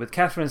Doctor, with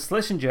Catherine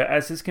Schlesinger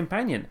as his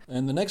companion.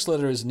 And the next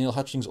letter is Neil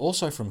Hutchings,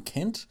 also from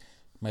Kent.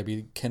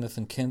 Maybe Kenneth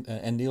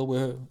and Neil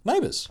were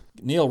neighbours.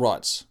 Neil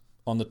writes,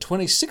 on the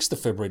 26th of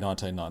February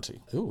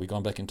 1990. Ooh, we've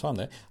gone back in time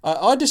there.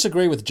 I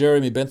disagree with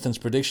Jeremy Bentham's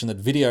prediction that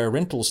video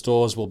rental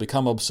stores will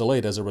become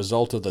obsolete as a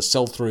result of the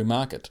sell-through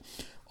market.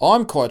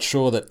 I'm quite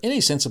sure that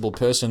any sensible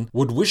person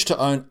would wish to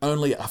own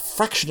only a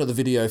fraction of the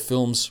video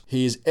films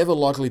he is ever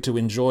likely to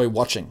enjoy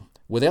watching.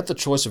 Without the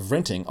choice of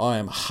renting, I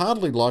am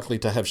hardly likely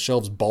to have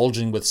shelves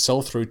bulging with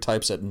sell-through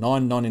tapes at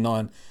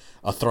 $9.99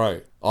 a throw.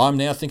 I'm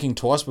now thinking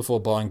twice before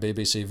buying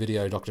BBC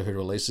Video Doctor Who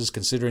releases,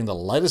 considering the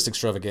latest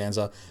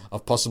extravaganza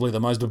of possibly the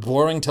most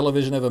boring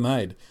television ever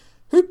made.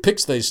 Who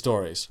picks these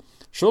stories?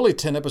 Surely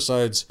 10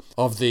 episodes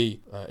of he's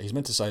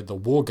meant to say the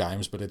War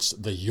Games, but it's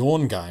the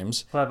Yawn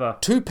Games. Clever.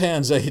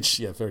 £2 each,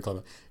 yeah, very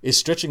clever, is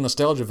stretching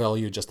nostalgia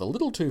value just a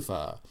little too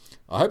far.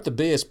 I hope the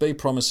BSB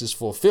promise is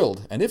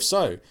fulfilled, and if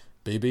so,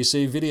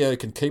 BBC Video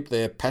can keep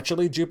their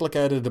patchily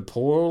duplicated,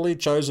 poorly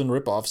chosen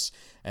rip-offs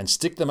and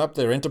stick them up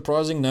their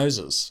enterprising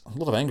noses. A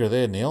lot of anger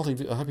there, Neil.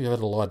 I hope you had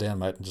to lie down,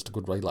 mate, and just a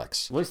good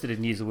relax. At least they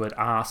didn't use the word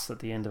arse at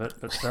the end of it.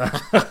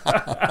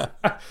 But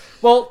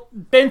well,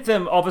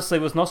 Bentham obviously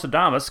was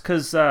Nostradamus,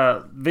 because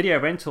video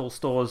rental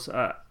stores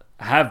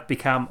have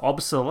become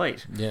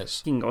obsolete.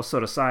 Yes. I was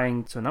sort of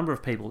saying to a number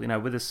of people,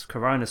 with this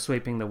corona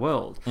sweeping the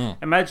world,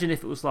 imagine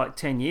if it was like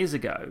 10 years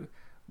ago,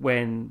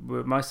 when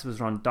most of us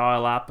were on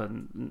dial-up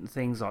and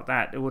things like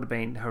that. It would have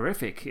been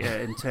horrific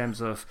in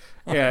terms of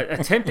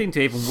attempting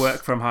to even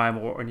work from home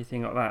or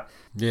anything like that.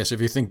 Yes,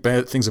 if you think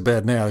things are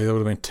bad now, it would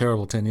have been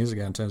terrible 10 years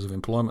ago in terms of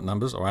employment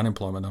numbers or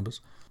unemployment numbers.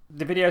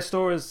 The video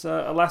store is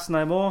alas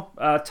no more.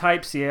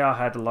 Tapes, yeah, I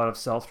had a lot of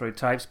sell-through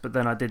tapes, but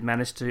then I did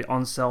manage to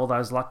on-sell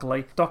those,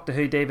 luckily. Doctor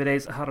Who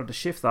DVDs are harder to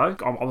shift, though.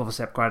 I'm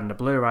obviously upgrading to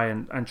Blu-ray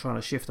and trying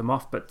to shift them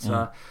off, but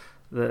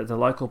the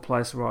local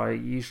place where I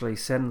usually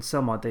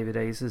sell my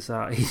DVDs is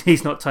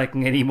he's not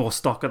taking any more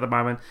stock at the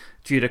moment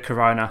due to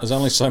Corona. There's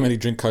only so many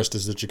drink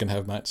coasters that you can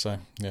have, mate, so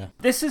yeah.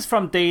 This is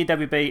from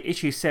DWB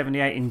issue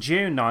 78 in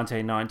June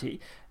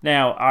 1990.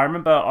 Now, I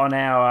remember on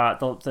our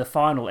the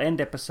final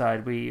end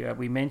episode,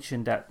 we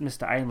mentioned that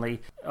Anthony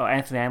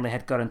Ainley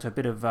had got into a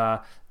bit of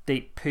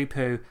deep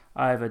poo-poo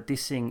over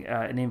dissing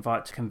an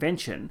invite to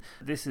convention.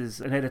 This is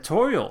an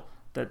editorial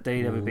that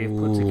DWB have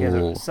put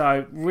together.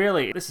 So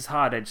really, this is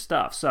hard-edged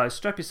stuff. So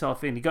strap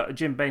yourself in. You got a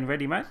Jim Beam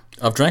ready, mate?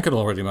 I've drank it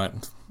already, mate.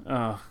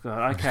 Oh,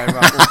 God. Okay,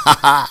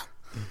 right.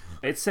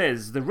 It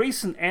says, the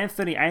recent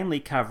Anthony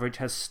Ainley coverage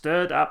has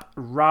stirred up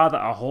rather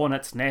a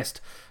hornet's nest.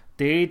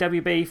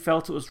 DWB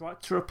felt it was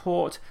right to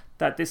report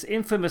that this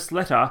infamous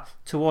letter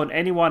to warn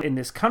anyone in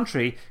this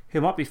country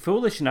who might be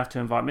foolish enough to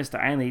invite Mr.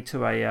 Ainley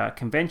to a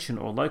convention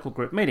or local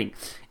group meeting.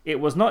 It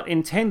was not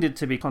intended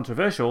to be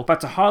controversial, but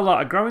to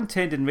highlight a growing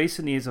trend in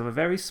recent years of a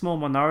very small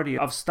minority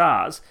of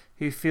stars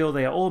who feel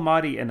they are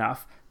almighty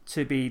enough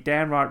to be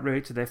downright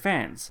rude to their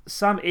fans.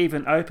 Some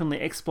even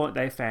openly exploit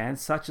their fans,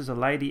 such as a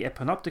lady at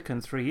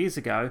Panopticon 3 years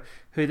ago,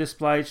 who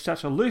displayed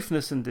such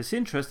aloofness and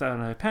disinterest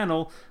on her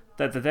panel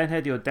that they then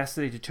had the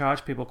audacity to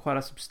charge people quite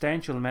a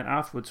substantial amount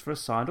afterwards for a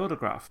signed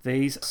autograph.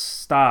 These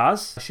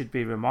stars should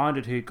be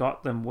reminded who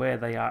got them where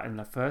they are in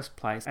the first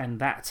place, and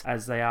that,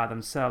 as they are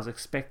themselves,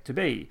 expect to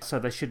be, so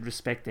they should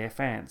respect their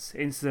fans.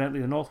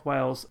 Incidentally, the North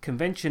Wales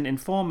Convention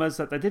informed us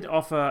that they did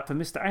offer for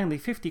Mr. Ainley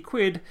 50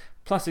 quid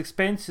plus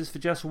expenses for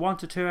just 1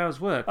 to 2 hours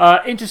work.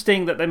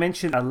 Interesting that they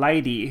mentioned a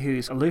lady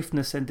whose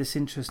aloofness and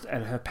disinterest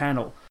at her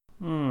panel.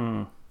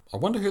 I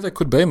wonder who that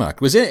could be, Mark.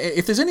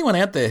 If there's anyone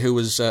out there who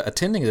was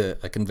attending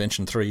a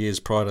convention 3 years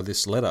prior to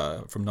this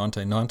letter from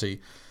 1990,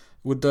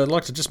 would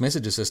like to just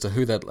message us as to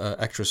who that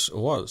actress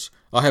was.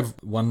 I have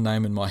one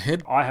name in my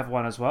head. I have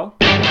one as well.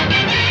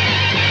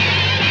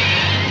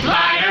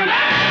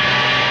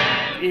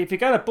 If you're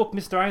going to book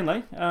Mr.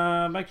 Ainley,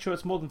 make sure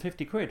it's more than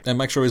 50 quid. And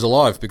make sure he's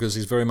alive, because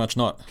he's very much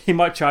not. He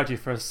might charge you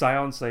for a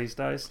seance these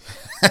days.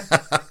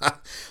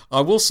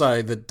 I will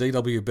say that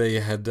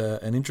DWB had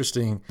an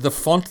interesting... The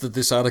font that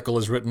this article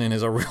is written in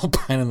is a real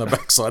pain in the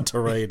backside to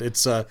read.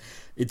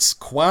 It's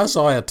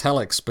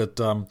quasi-italics, but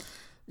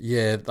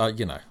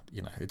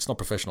it's not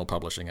professional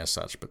publishing as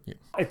such. But yeah.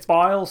 It's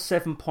file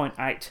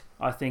 7.8,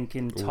 I think,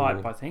 in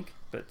type, I think.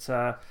 But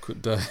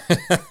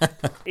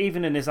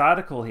even in this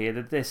article here,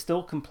 that they're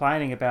still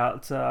complaining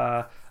about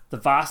the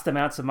vast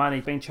amounts of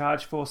money being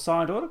charged for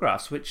signed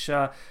autographs, which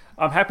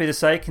I'm happy to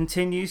say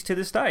continues to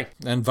this day.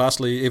 And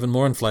vastly even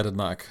more inflated,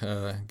 Mark.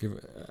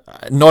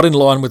 Not in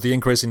line with the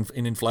increase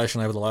in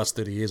inflation over the last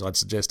 30 years, I'd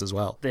suggest as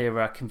well.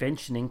 Their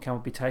convention income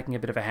will be taking a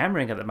bit of a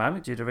hammering at the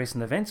moment due to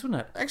recent events,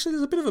 wouldn't it? Actually,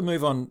 there's a bit of a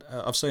move on,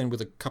 I've seen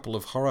with a couple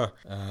of horror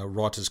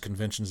writers'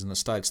 conventions in the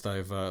States.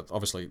 They've,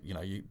 obviously,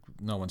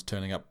 no one's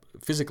turning up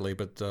physically,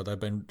 but they've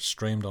been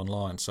streamed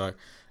online. So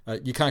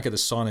you can't get a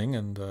signing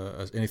and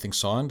anything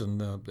signed,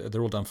 and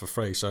they're all done for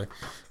free. So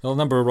a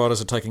number of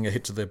writers are taking a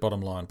hit to their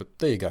bottom line, but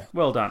there you go.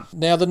 Well done.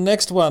 Now, the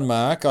next one,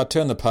 Mark, I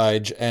turn the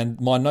page,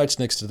 and my notes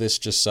next to this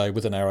just say,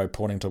 with an arrow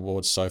pointing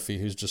towards Sophie,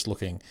 who's just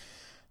looking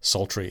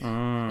sultry,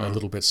 a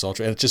little bit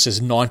sultry. And it just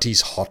says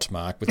 90s hot,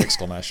 Mark, with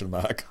exclamation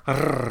mark.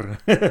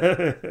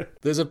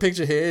 There's a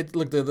picture here.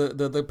 Look,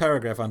 the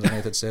paragraph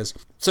underneath it says,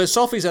 so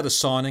Sophie's at a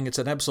signing. It's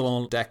an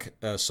Absalon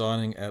DAC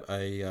signing at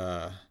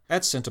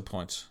at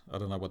Centrepoint. I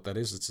don't know what that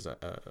is. It's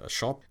a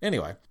shop.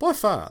 Anyway, by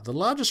far, the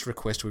largest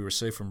request we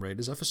receive from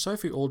readers are for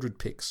Sophie Aldred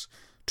pics.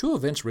 2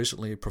 events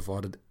recently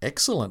provided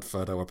excellent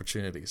photo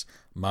opportunities.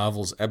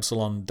 Marvel's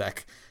Absalon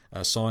DAC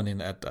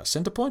sign-in at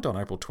Centrepoint on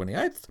April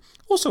 28th,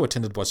 also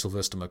attended by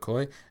Sylvester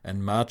McCoy,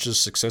 and March's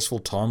successful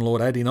Time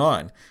Lord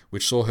 89,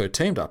 which saw her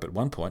teamed up at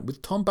one point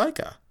with Tom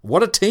Baker.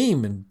 What a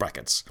team, in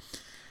brackets.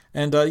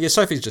 And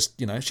Sophie's just,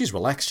 she's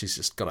relaxed. She's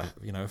just got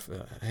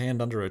a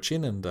hand under her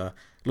chin and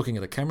looking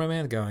at the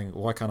cameraman going,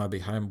 why can't I be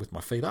home with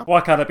my feet up?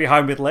 Why can't I be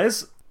home with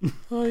Les?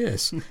 Oh,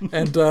 yes.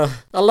 And a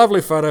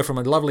lovely photo from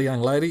a lovely young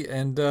lady.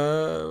 And,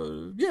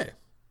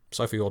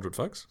 Sophie Aldred,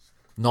 folks.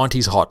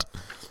 90s hot.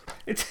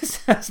 It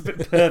just sounds a bit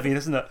pervy,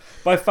 doesn't it?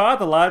 By far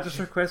the largest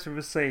request we've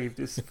received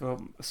is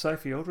from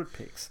Sophie Aldred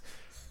pics.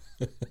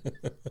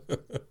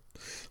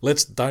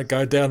 Don't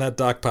go down that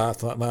dark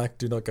path, Mark.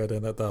 Do not go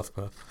down that dark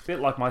path. A bit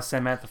like my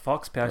Samantha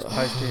Fox post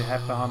to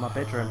have behind my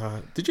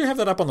bedroom. Did you have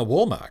that up on the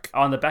wall, Mark?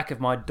 On the back of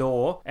my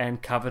door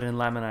and covered in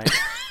laminate.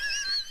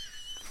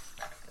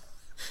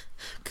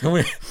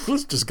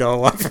 Let's just go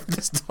away from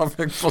this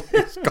topic,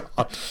 please,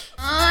 God.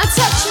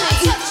 Touch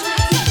me.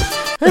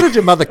 How did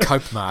your mother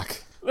cope,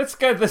 Mark? Let's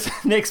go to this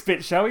next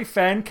bit, shall we?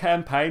 Fan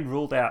campaign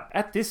ruled out.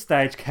 At this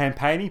stage,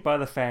 campaigning by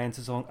the fans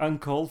is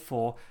uncalled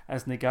for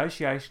as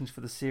negotiations for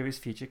the series'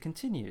 future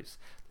continues.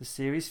 The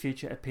series'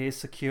 future appears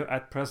secure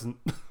at present.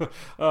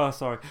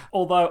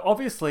 Although,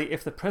 obviously,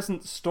 if the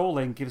present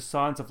stalling gives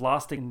signs of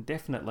lasting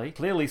indefinitely,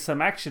 clearly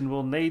some action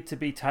will need to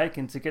be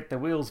taken to get the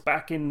wheels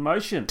back in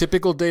motion.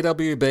 Typical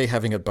DWB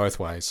having it both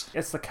ways.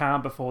 It's the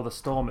calm before the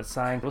storm. It's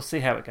saying, we'll see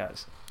how it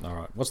goes. All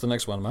right. What's the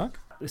next one, Mark?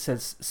 It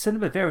says,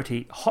 Cinema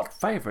Verity, hot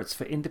favourites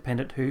for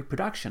independent Who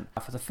production.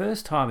 For the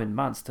first time in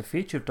months, the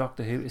future of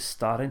Doctor Who is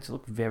starting to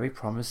look very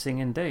promising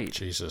indeed.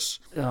 Jesus.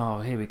 Oh,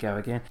 here we go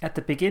again. At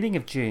the beginning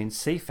of June,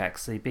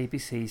 CFAX, the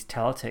BBC's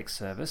teletext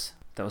service,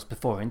 that was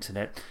before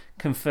internet,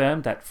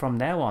 confirmed that from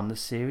now on the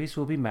series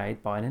will be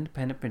made by an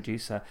independent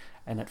producer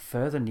and that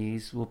further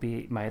news will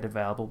be made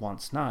available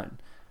once known.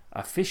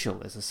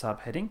 Official is a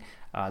subheading.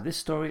 This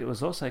story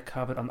was also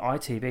covered on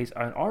ITV's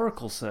own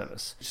Oracle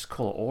service. Just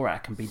call it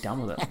ORAC and be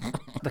done with it.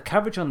 The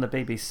coverage on the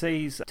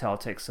BBC's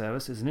teletext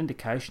service is an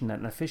indication that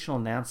an official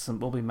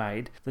announcement will be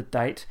made, the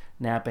date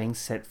now being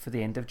set for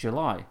the end of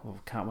July.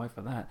 Well, can't wait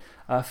for that.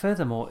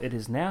 Furthermore, it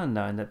is now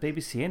known that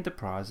BBC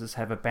Enterprises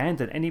have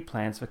abandoned any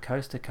plans for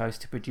Coast to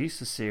Coast to produce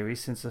the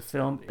series since the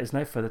film is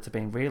no further to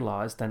being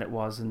realised than it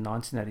was in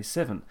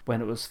 1987,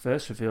 when it was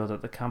first revealed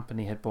that the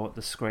company had bought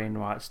the screen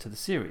rights to the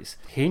series.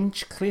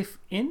 Hinchcliffe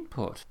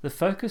Input. The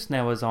focus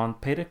now is on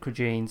Peter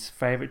Cregeen's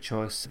favourite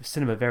choice,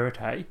 Cinema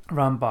Verite,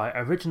 run by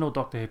original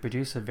Doctor Who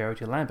producer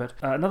Verity Lambert.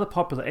 Another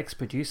popular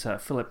ex-producer,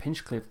 Philip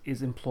Hinchcliffe,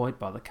 is employed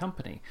by the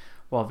company.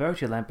 While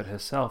Verity Lambert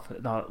herself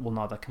will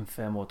neither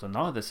confirm or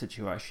deny the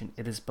situation,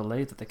 it is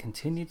believed that the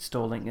continued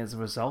stalling is a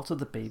result of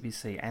the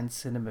BBC and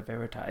Cinema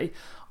Verite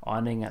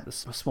ironing out the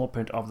small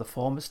print of the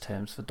former's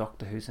terms for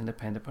Doctor Who's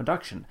independent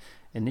production.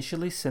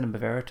 Initially, Cinema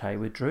Verite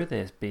withdrew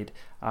their bid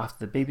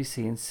after the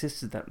BBC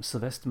insisted that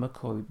Sylvester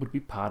McCoy would be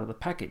part of the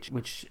package,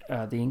 which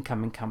the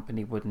incoming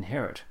company would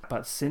inherit.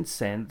 But since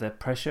then, the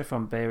pressure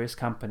from various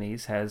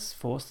companies has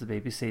forced the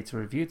BBC to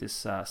review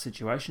this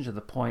situation to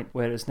the point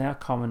where it is now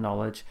common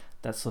knowledge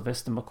that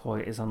Sylvester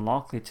McCoy is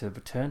unlikely to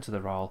return to the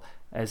role,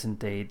 as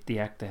indeed the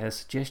actor has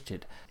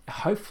suggested.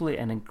 Hopefully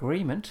an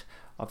agreement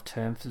of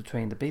terms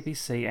between the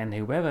BBC and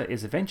whoever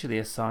is eventually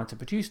assigned to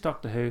produce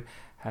Doctor Who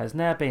has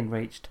now been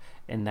reached,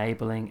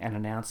 enabling an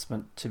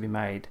announcement to be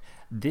made,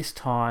 this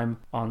time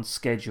on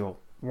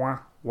schedule. Wah,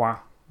 wah,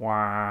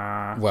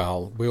 wah.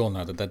 Well, we all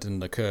know that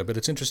didn't occur, but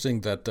it's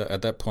interesting that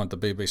at that point the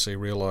BBC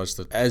realised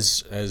that,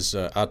 as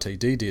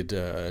RTD did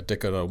a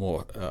decade or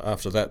more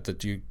after that,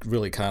 that you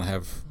really can't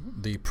have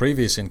the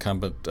previous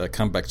incumbent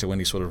come back to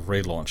any sort of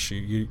relaunch.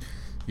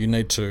 You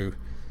need to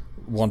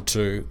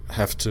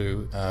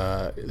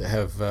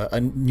have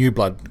a new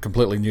blood,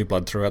 completely new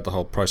blood throughout the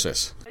whole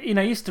process. You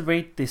know, I used to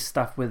read this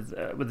stuff with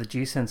a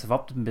due sense of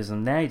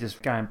optimism. Now you're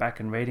just going back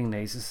and reading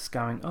these, just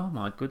going, oh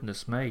my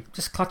goodness me,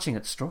 just clutching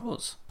at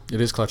straws. It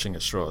is clutching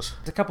at straws.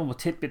 There's a couple more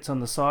tidbits on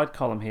the side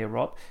column here,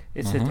 Rob.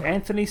 It said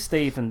Anthony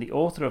Stephen, the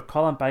author of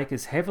Colin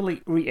Baker's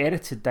heavily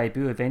re-edited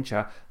debut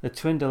adventure, The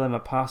Twin Dilemma,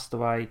 passed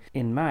away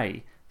in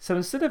May. So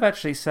instead of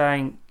actually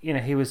saying, you know,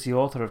 he was the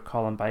author of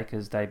Colin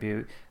Baker's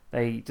debut,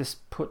 they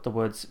just put the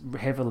words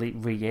heavily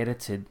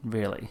re-edited,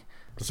 really.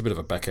 It's a bit of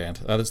a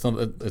backhand. It's not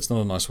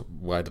a nice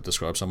way to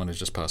describe someone who's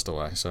just passed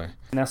away. So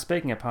now,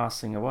 speaking of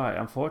passing away,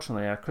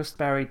 unfortunately, Chris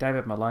Barry,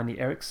 David Maloney,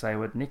 Eric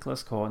Sayward,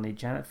 Nicholas Courtney,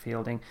 Janet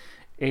Fielding,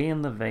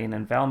 Ian Levine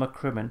and Val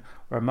McCrimmon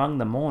were among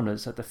the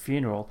mourners at the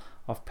funeral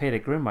of Peter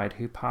Grimwade,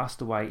 who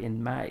passed away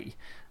in May.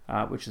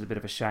 Which is a bit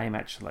of a shame,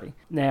 actually.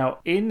 Now,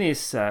 in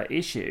this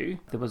issue,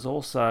 there was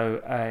also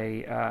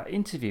a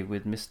interview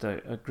with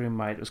Mr.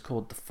 Grimwade. It was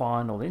called The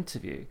Final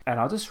Interview.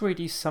 And I'll just read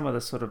you some of the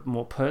sort of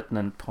more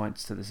pertinent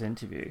points to this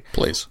interview.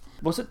 Please.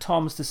 Was it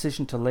Tom's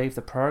decision to leave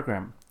the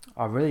program?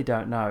 I really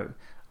don't know.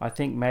 I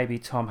think maybe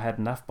Tom had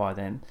enough by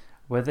then.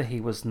 Whether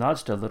he was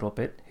nudged a little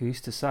bit,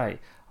 who's to say?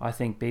 I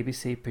think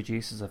BBC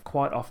producers are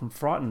quite often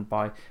frightened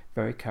by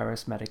very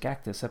charismatic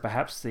actors, so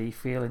perhaps the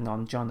feeling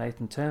on John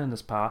Nathan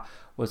Turner's part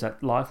was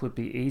that life would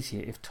be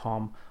easier if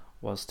Tom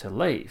was to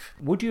leave.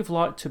 Would you have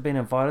liked to have been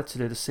invited to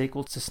do the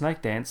sequel to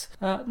Snake Dance?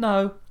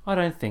 No, I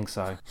don't think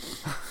so.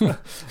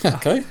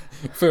 Okay,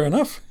 fair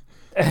enough.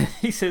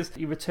 He says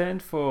he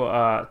returned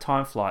for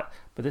Time Flight,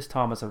 but this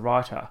time as a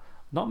writer.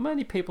 Not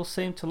many people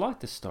seem to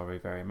like this story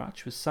very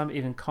much, with some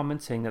even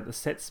commenting that the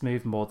sets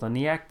move more than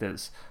the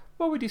actors.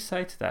 What would you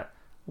say to that?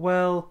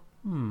 Well,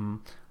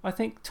 I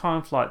think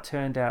Time Flight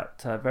turned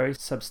out very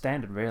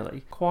substandard,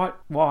 really. Quite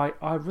why,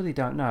 I really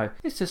don't know.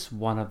 It's just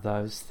one of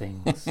those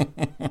things.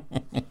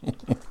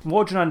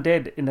 Mordred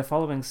Undead in the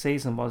following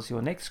season was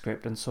your next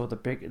script and saw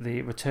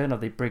the return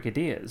of the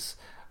Brigadiers.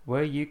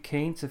 Were you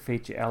keen to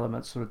feature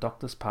elements from the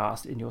Doctor's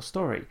past in your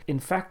story? In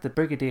fact, the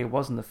Brigadier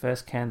wasn't the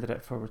first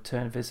candidate for a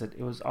return visit.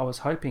 I was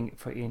hoping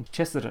for Ian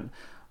Chesterton,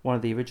 one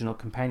of the original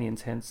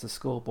companions, hence the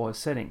schoolboy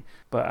setting.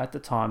 But at the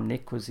time,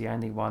 Nick was the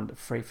only one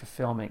free for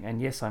filming.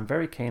 And yes, I'm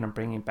very keen on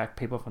bringing back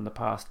people from the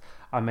past.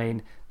 I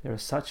mean, There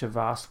is such a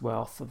vast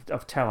wealth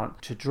of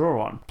talent to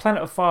draw on.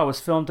 Planet of Fire was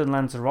filmed in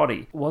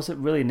Lanzarote. Was it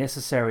really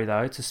necessary,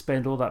 though, to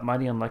spend all that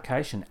money on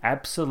location?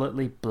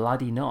 Absolutely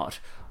bloody not.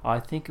 I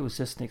think it was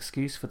just an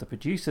excuse for the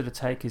producer to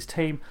take his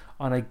team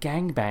on a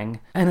gangbang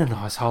and a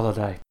nice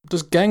holiday.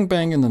 Does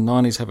gangbang in the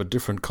 90s have a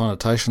different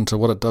connotation to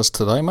what it does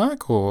today,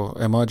 Mark,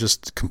 or am I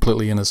just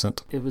completely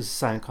innocent? It was the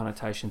same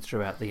connotation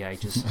throughout the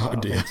ages, Oh,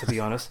 dear. to be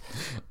honest.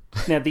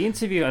 Now, the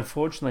interview,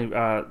 unfortunately,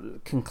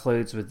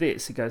 concludes with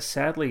this. It goes,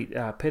 sadly,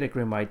 Peter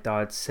Greenway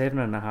died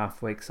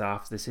 7.5 weeks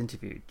after this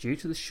interview. Due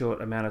to the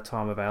short amount of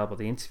time available,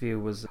 the interview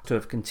was to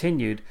have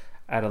continued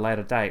at a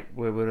later date,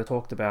 where we would have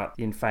talked about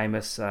the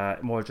infamous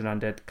Mordred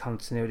Undead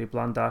continuity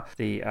blunder,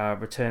 the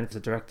return of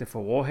the director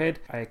for Warhead,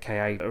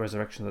 aka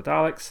Resurrection of the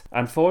Daleks.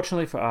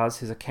 Unfortunately for us,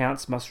 his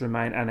accounts must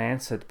remain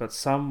unanswered, but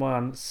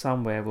someone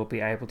somewhere will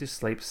be able to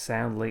sleep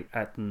soundly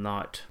at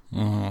night.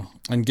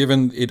 And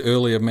given it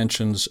earlier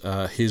mentions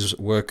his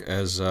work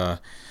as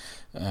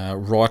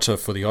writer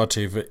for the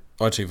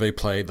ITV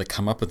play The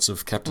Comeuppance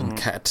of Captain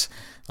Cat,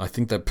 I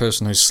think that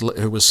person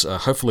who was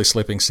hopefully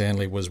sleeping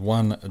soundly was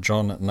one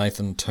John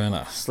Nathan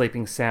Turner.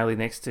 Sleeping soundly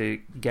next to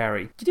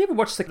Gary. Did you ever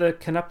watch The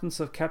Comeuppance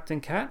of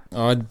Captain Cat?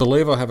 I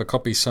believe I have a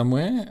copy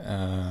somewhere.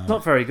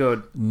 Not very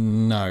good.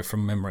 No,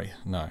 from memory.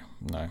 No.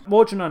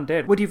 Mordred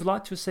Undead. Would you have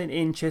liked to have seen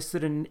Ian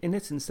Chesterton in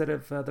it instead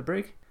of the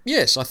Brig?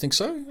 Yes, I think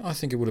so. I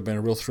think it would have been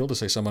a real thrill to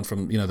see someone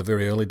from, the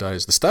very early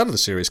days, the start of the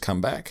series,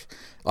 come back.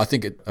 I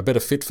think it a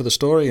better fit for the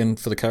story and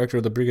for the character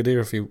of the Brigadier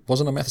if he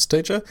wasn't a maths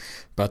teacher.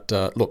 But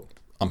look,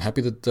 I'm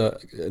happy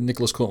that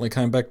Nicholas Courtney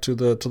came back to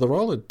the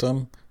role. It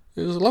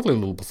was a lovely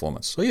little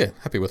performance. So yeah,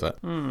 happy with that.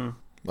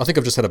 I think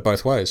I've just had it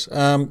both ways.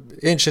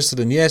 Ian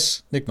Chesterton,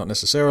 yes. Nick, not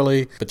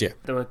necessarily. But yeah.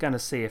 They were going to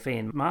see if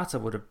Ian Marta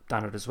would have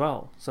done it as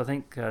well. So I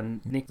think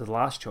Nick was the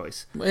last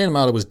choice. Ian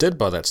Marta was dead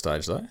by that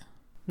stage, though.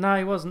 No,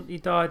 he wasn't. He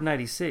died in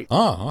 86.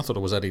 Oh, I thought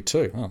it was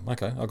 82. Oh,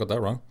 okay. I got that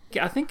wrong.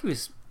 Yeah, I think he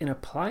was in a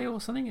play or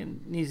something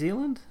in New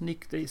Zealand.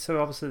 So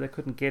obviously they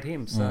couldn't get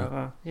him.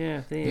 So,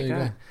 there you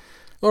go.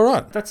 All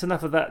right. That's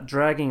enough of that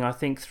dragging, I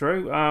think,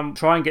 through.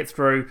 Try and get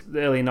through the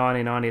early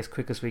 1990 as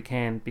quick as we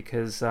can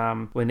because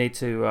we need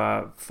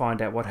to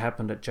find out what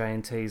happened at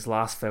J&T's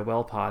last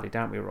farewell party,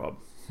 don't we, Rob?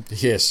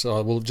 Yes,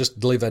 we'll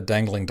just leave that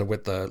dangling to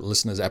whet the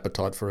listener's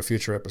appetite for a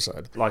future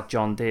episode. Like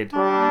John did.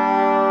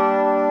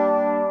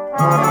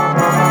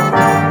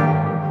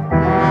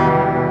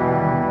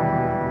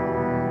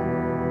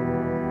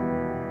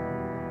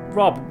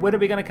 Rob, when are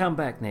we going to come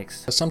back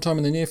next? Sometime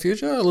in the near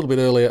future, a little bit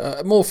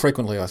earlier, more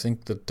frequently. I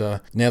think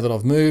that now that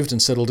I've moved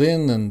and settled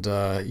in, and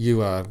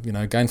you are,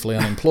 gainfully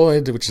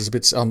unemployed, which is a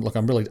bit. I'm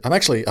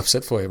actually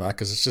upset for you, Mark,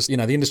 because it's just,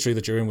 the industry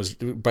that you're in was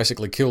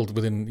basically killed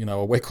within,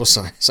 a week or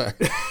so. So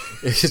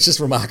it's just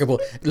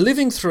remarkable.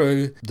 Living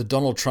through the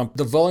Donald Trump,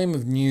 the volume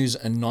of news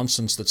and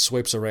nonsense that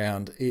sweeps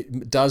around,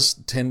 it does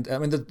tend. I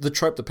mean, the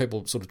trope that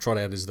people sort of trot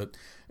out is that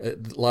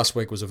last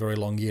week was a very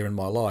long year in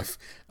my life.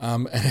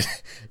 And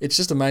it's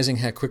just amazing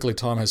how quickly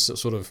time has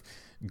sort of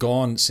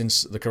gone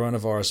since the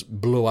coronavirus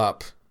blew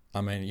up.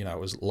 I mean, it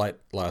was late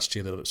last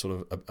year that it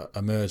sort of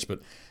emerged, but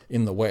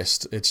in the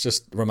West, it's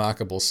just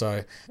remarkable.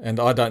 So,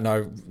 and I don't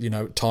know,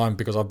 time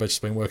because I've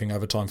just been working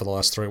overtime for the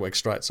last 3 weeks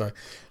straight. So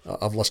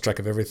I've lost track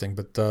of everything.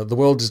 But the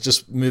world is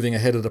just moving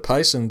ahead at a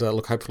pace. And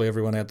look, hopefully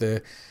everyone out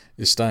there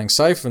is staying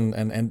safe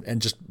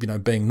and just,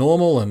 being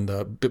normal and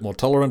a bit more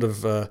tolerant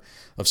of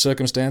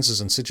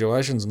circumstances and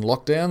situations and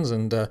lockdowns,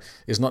 and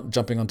is not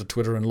jumping onto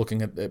Twitter and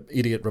looking at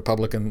idiot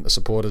Republican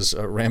supporters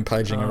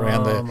rampaging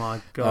around there. Oh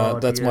my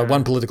God! That's my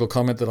one political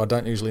comment that I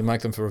don't usually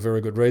make them for a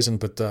very good reason.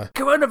 But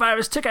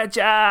coronavirus took our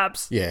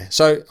jobs. Yeah.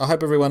 So I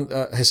hope everyone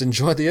has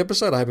enjoyed the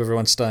episode. I hope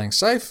everyone's staying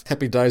safe.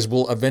 Happy days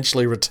will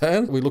eventually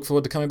return. We look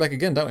forward to coming back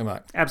again, don't we,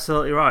 Mark?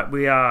 Absolutely right.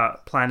 We are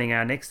planning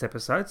our next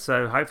episode,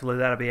 so hopefully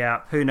that'll be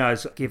out. Who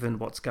knows, given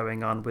what's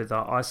going on with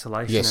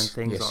isolation and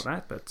things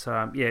like that. But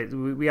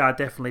we are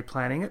definitely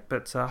planning it,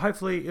 but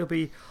hopefully it'll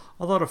be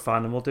a lot of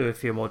fun, and we'll do a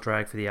few more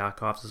drag for the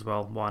archives as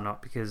well. Why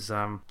not? Because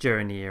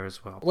during the year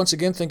as well. Once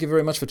again, thank you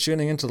very much for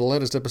tuning in to the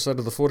latest episode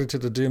of the 42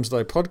 to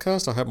Doomsday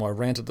podcast. I hope my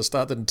rant at the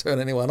start didn't turn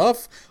anyone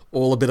off.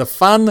 All a bit of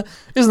fun.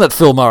 Isn't it,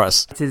 Phil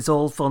Morris? It is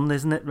all fun,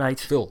 isn't it, mate?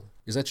 Phil,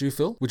 is that you,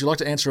 Phil? Would you like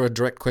to answer a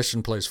direct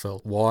question, please,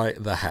 Phil? Why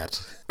the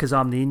hat? Because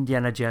I'm the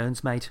Indiana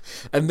Jones, mate.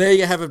 And there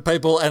you have it,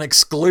 people. An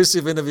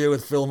exclusive interview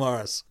with Phil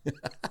Morris.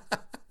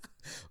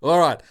 All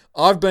right.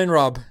 I've been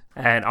Rob.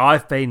 And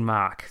I've been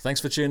Mark.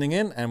 Thanks for tuning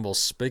in, and we'll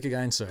speak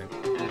again soon.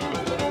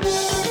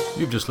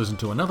 You've just listened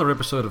to another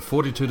episode of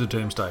 42 to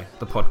Doomsday,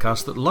 the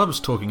podcast that loves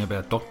talking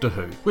about Doctor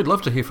Who. We'd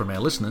love to hear from our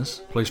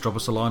listeners. Please drop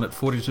us a line at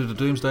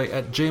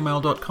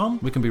 42todoomsday@gmail.com.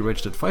 We can be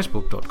reached at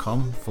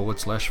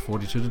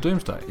facebook.com/42 to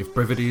Doomsday. If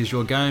brevity is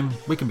your game,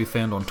 we can be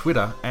found on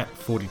Twitter at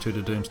 42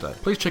 to Doomsday.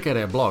 Please check out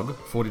our blog,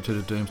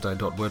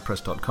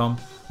 42todoomsday.wordpress.com,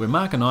 where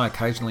Mark and I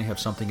occasionally have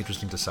something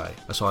interesting to say.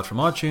 Aside from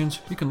iTunes,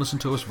 you can listen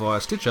to us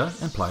via Stitcher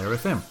and Player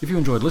FM. If you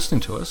enjoyed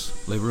listening to us,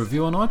 leave a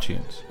review on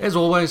iTunes. As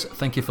always,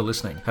 thank you for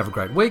listening. Have a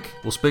great week.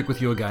 We'll speak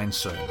with you again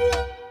soon.